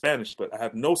 2.5 Spanish, but I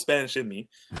have no Spanish in me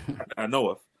I know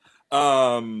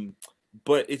of.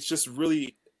 But it's just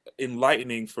really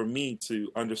enlightening for me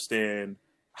to understand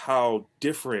how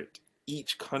different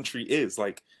each country is.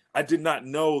 Like, I did not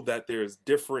know that there's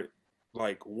different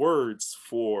words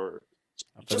for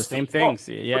the same things.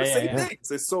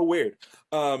 Things. It's so weird.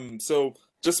 So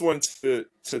just wanted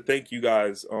to thank you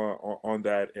guys on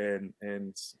that,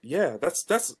 and yeah,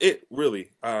 that's it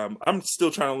really. I'm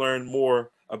still trying to learn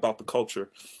more about the culture,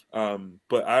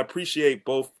 but I appreciate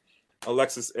both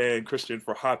Alexis and Christian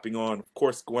for hopping on. Of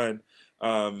course, Gwen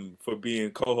for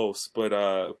being co-hosts, but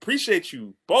appreciate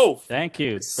you both. Thank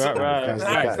you.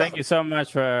 Thank you so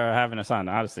much for having us on.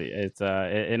 Honestly, it's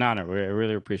an honor. We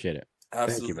really appreciate it.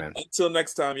 Absolutely. Thank you, man. Until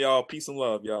next time, y'all. Peace and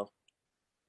love, y'all.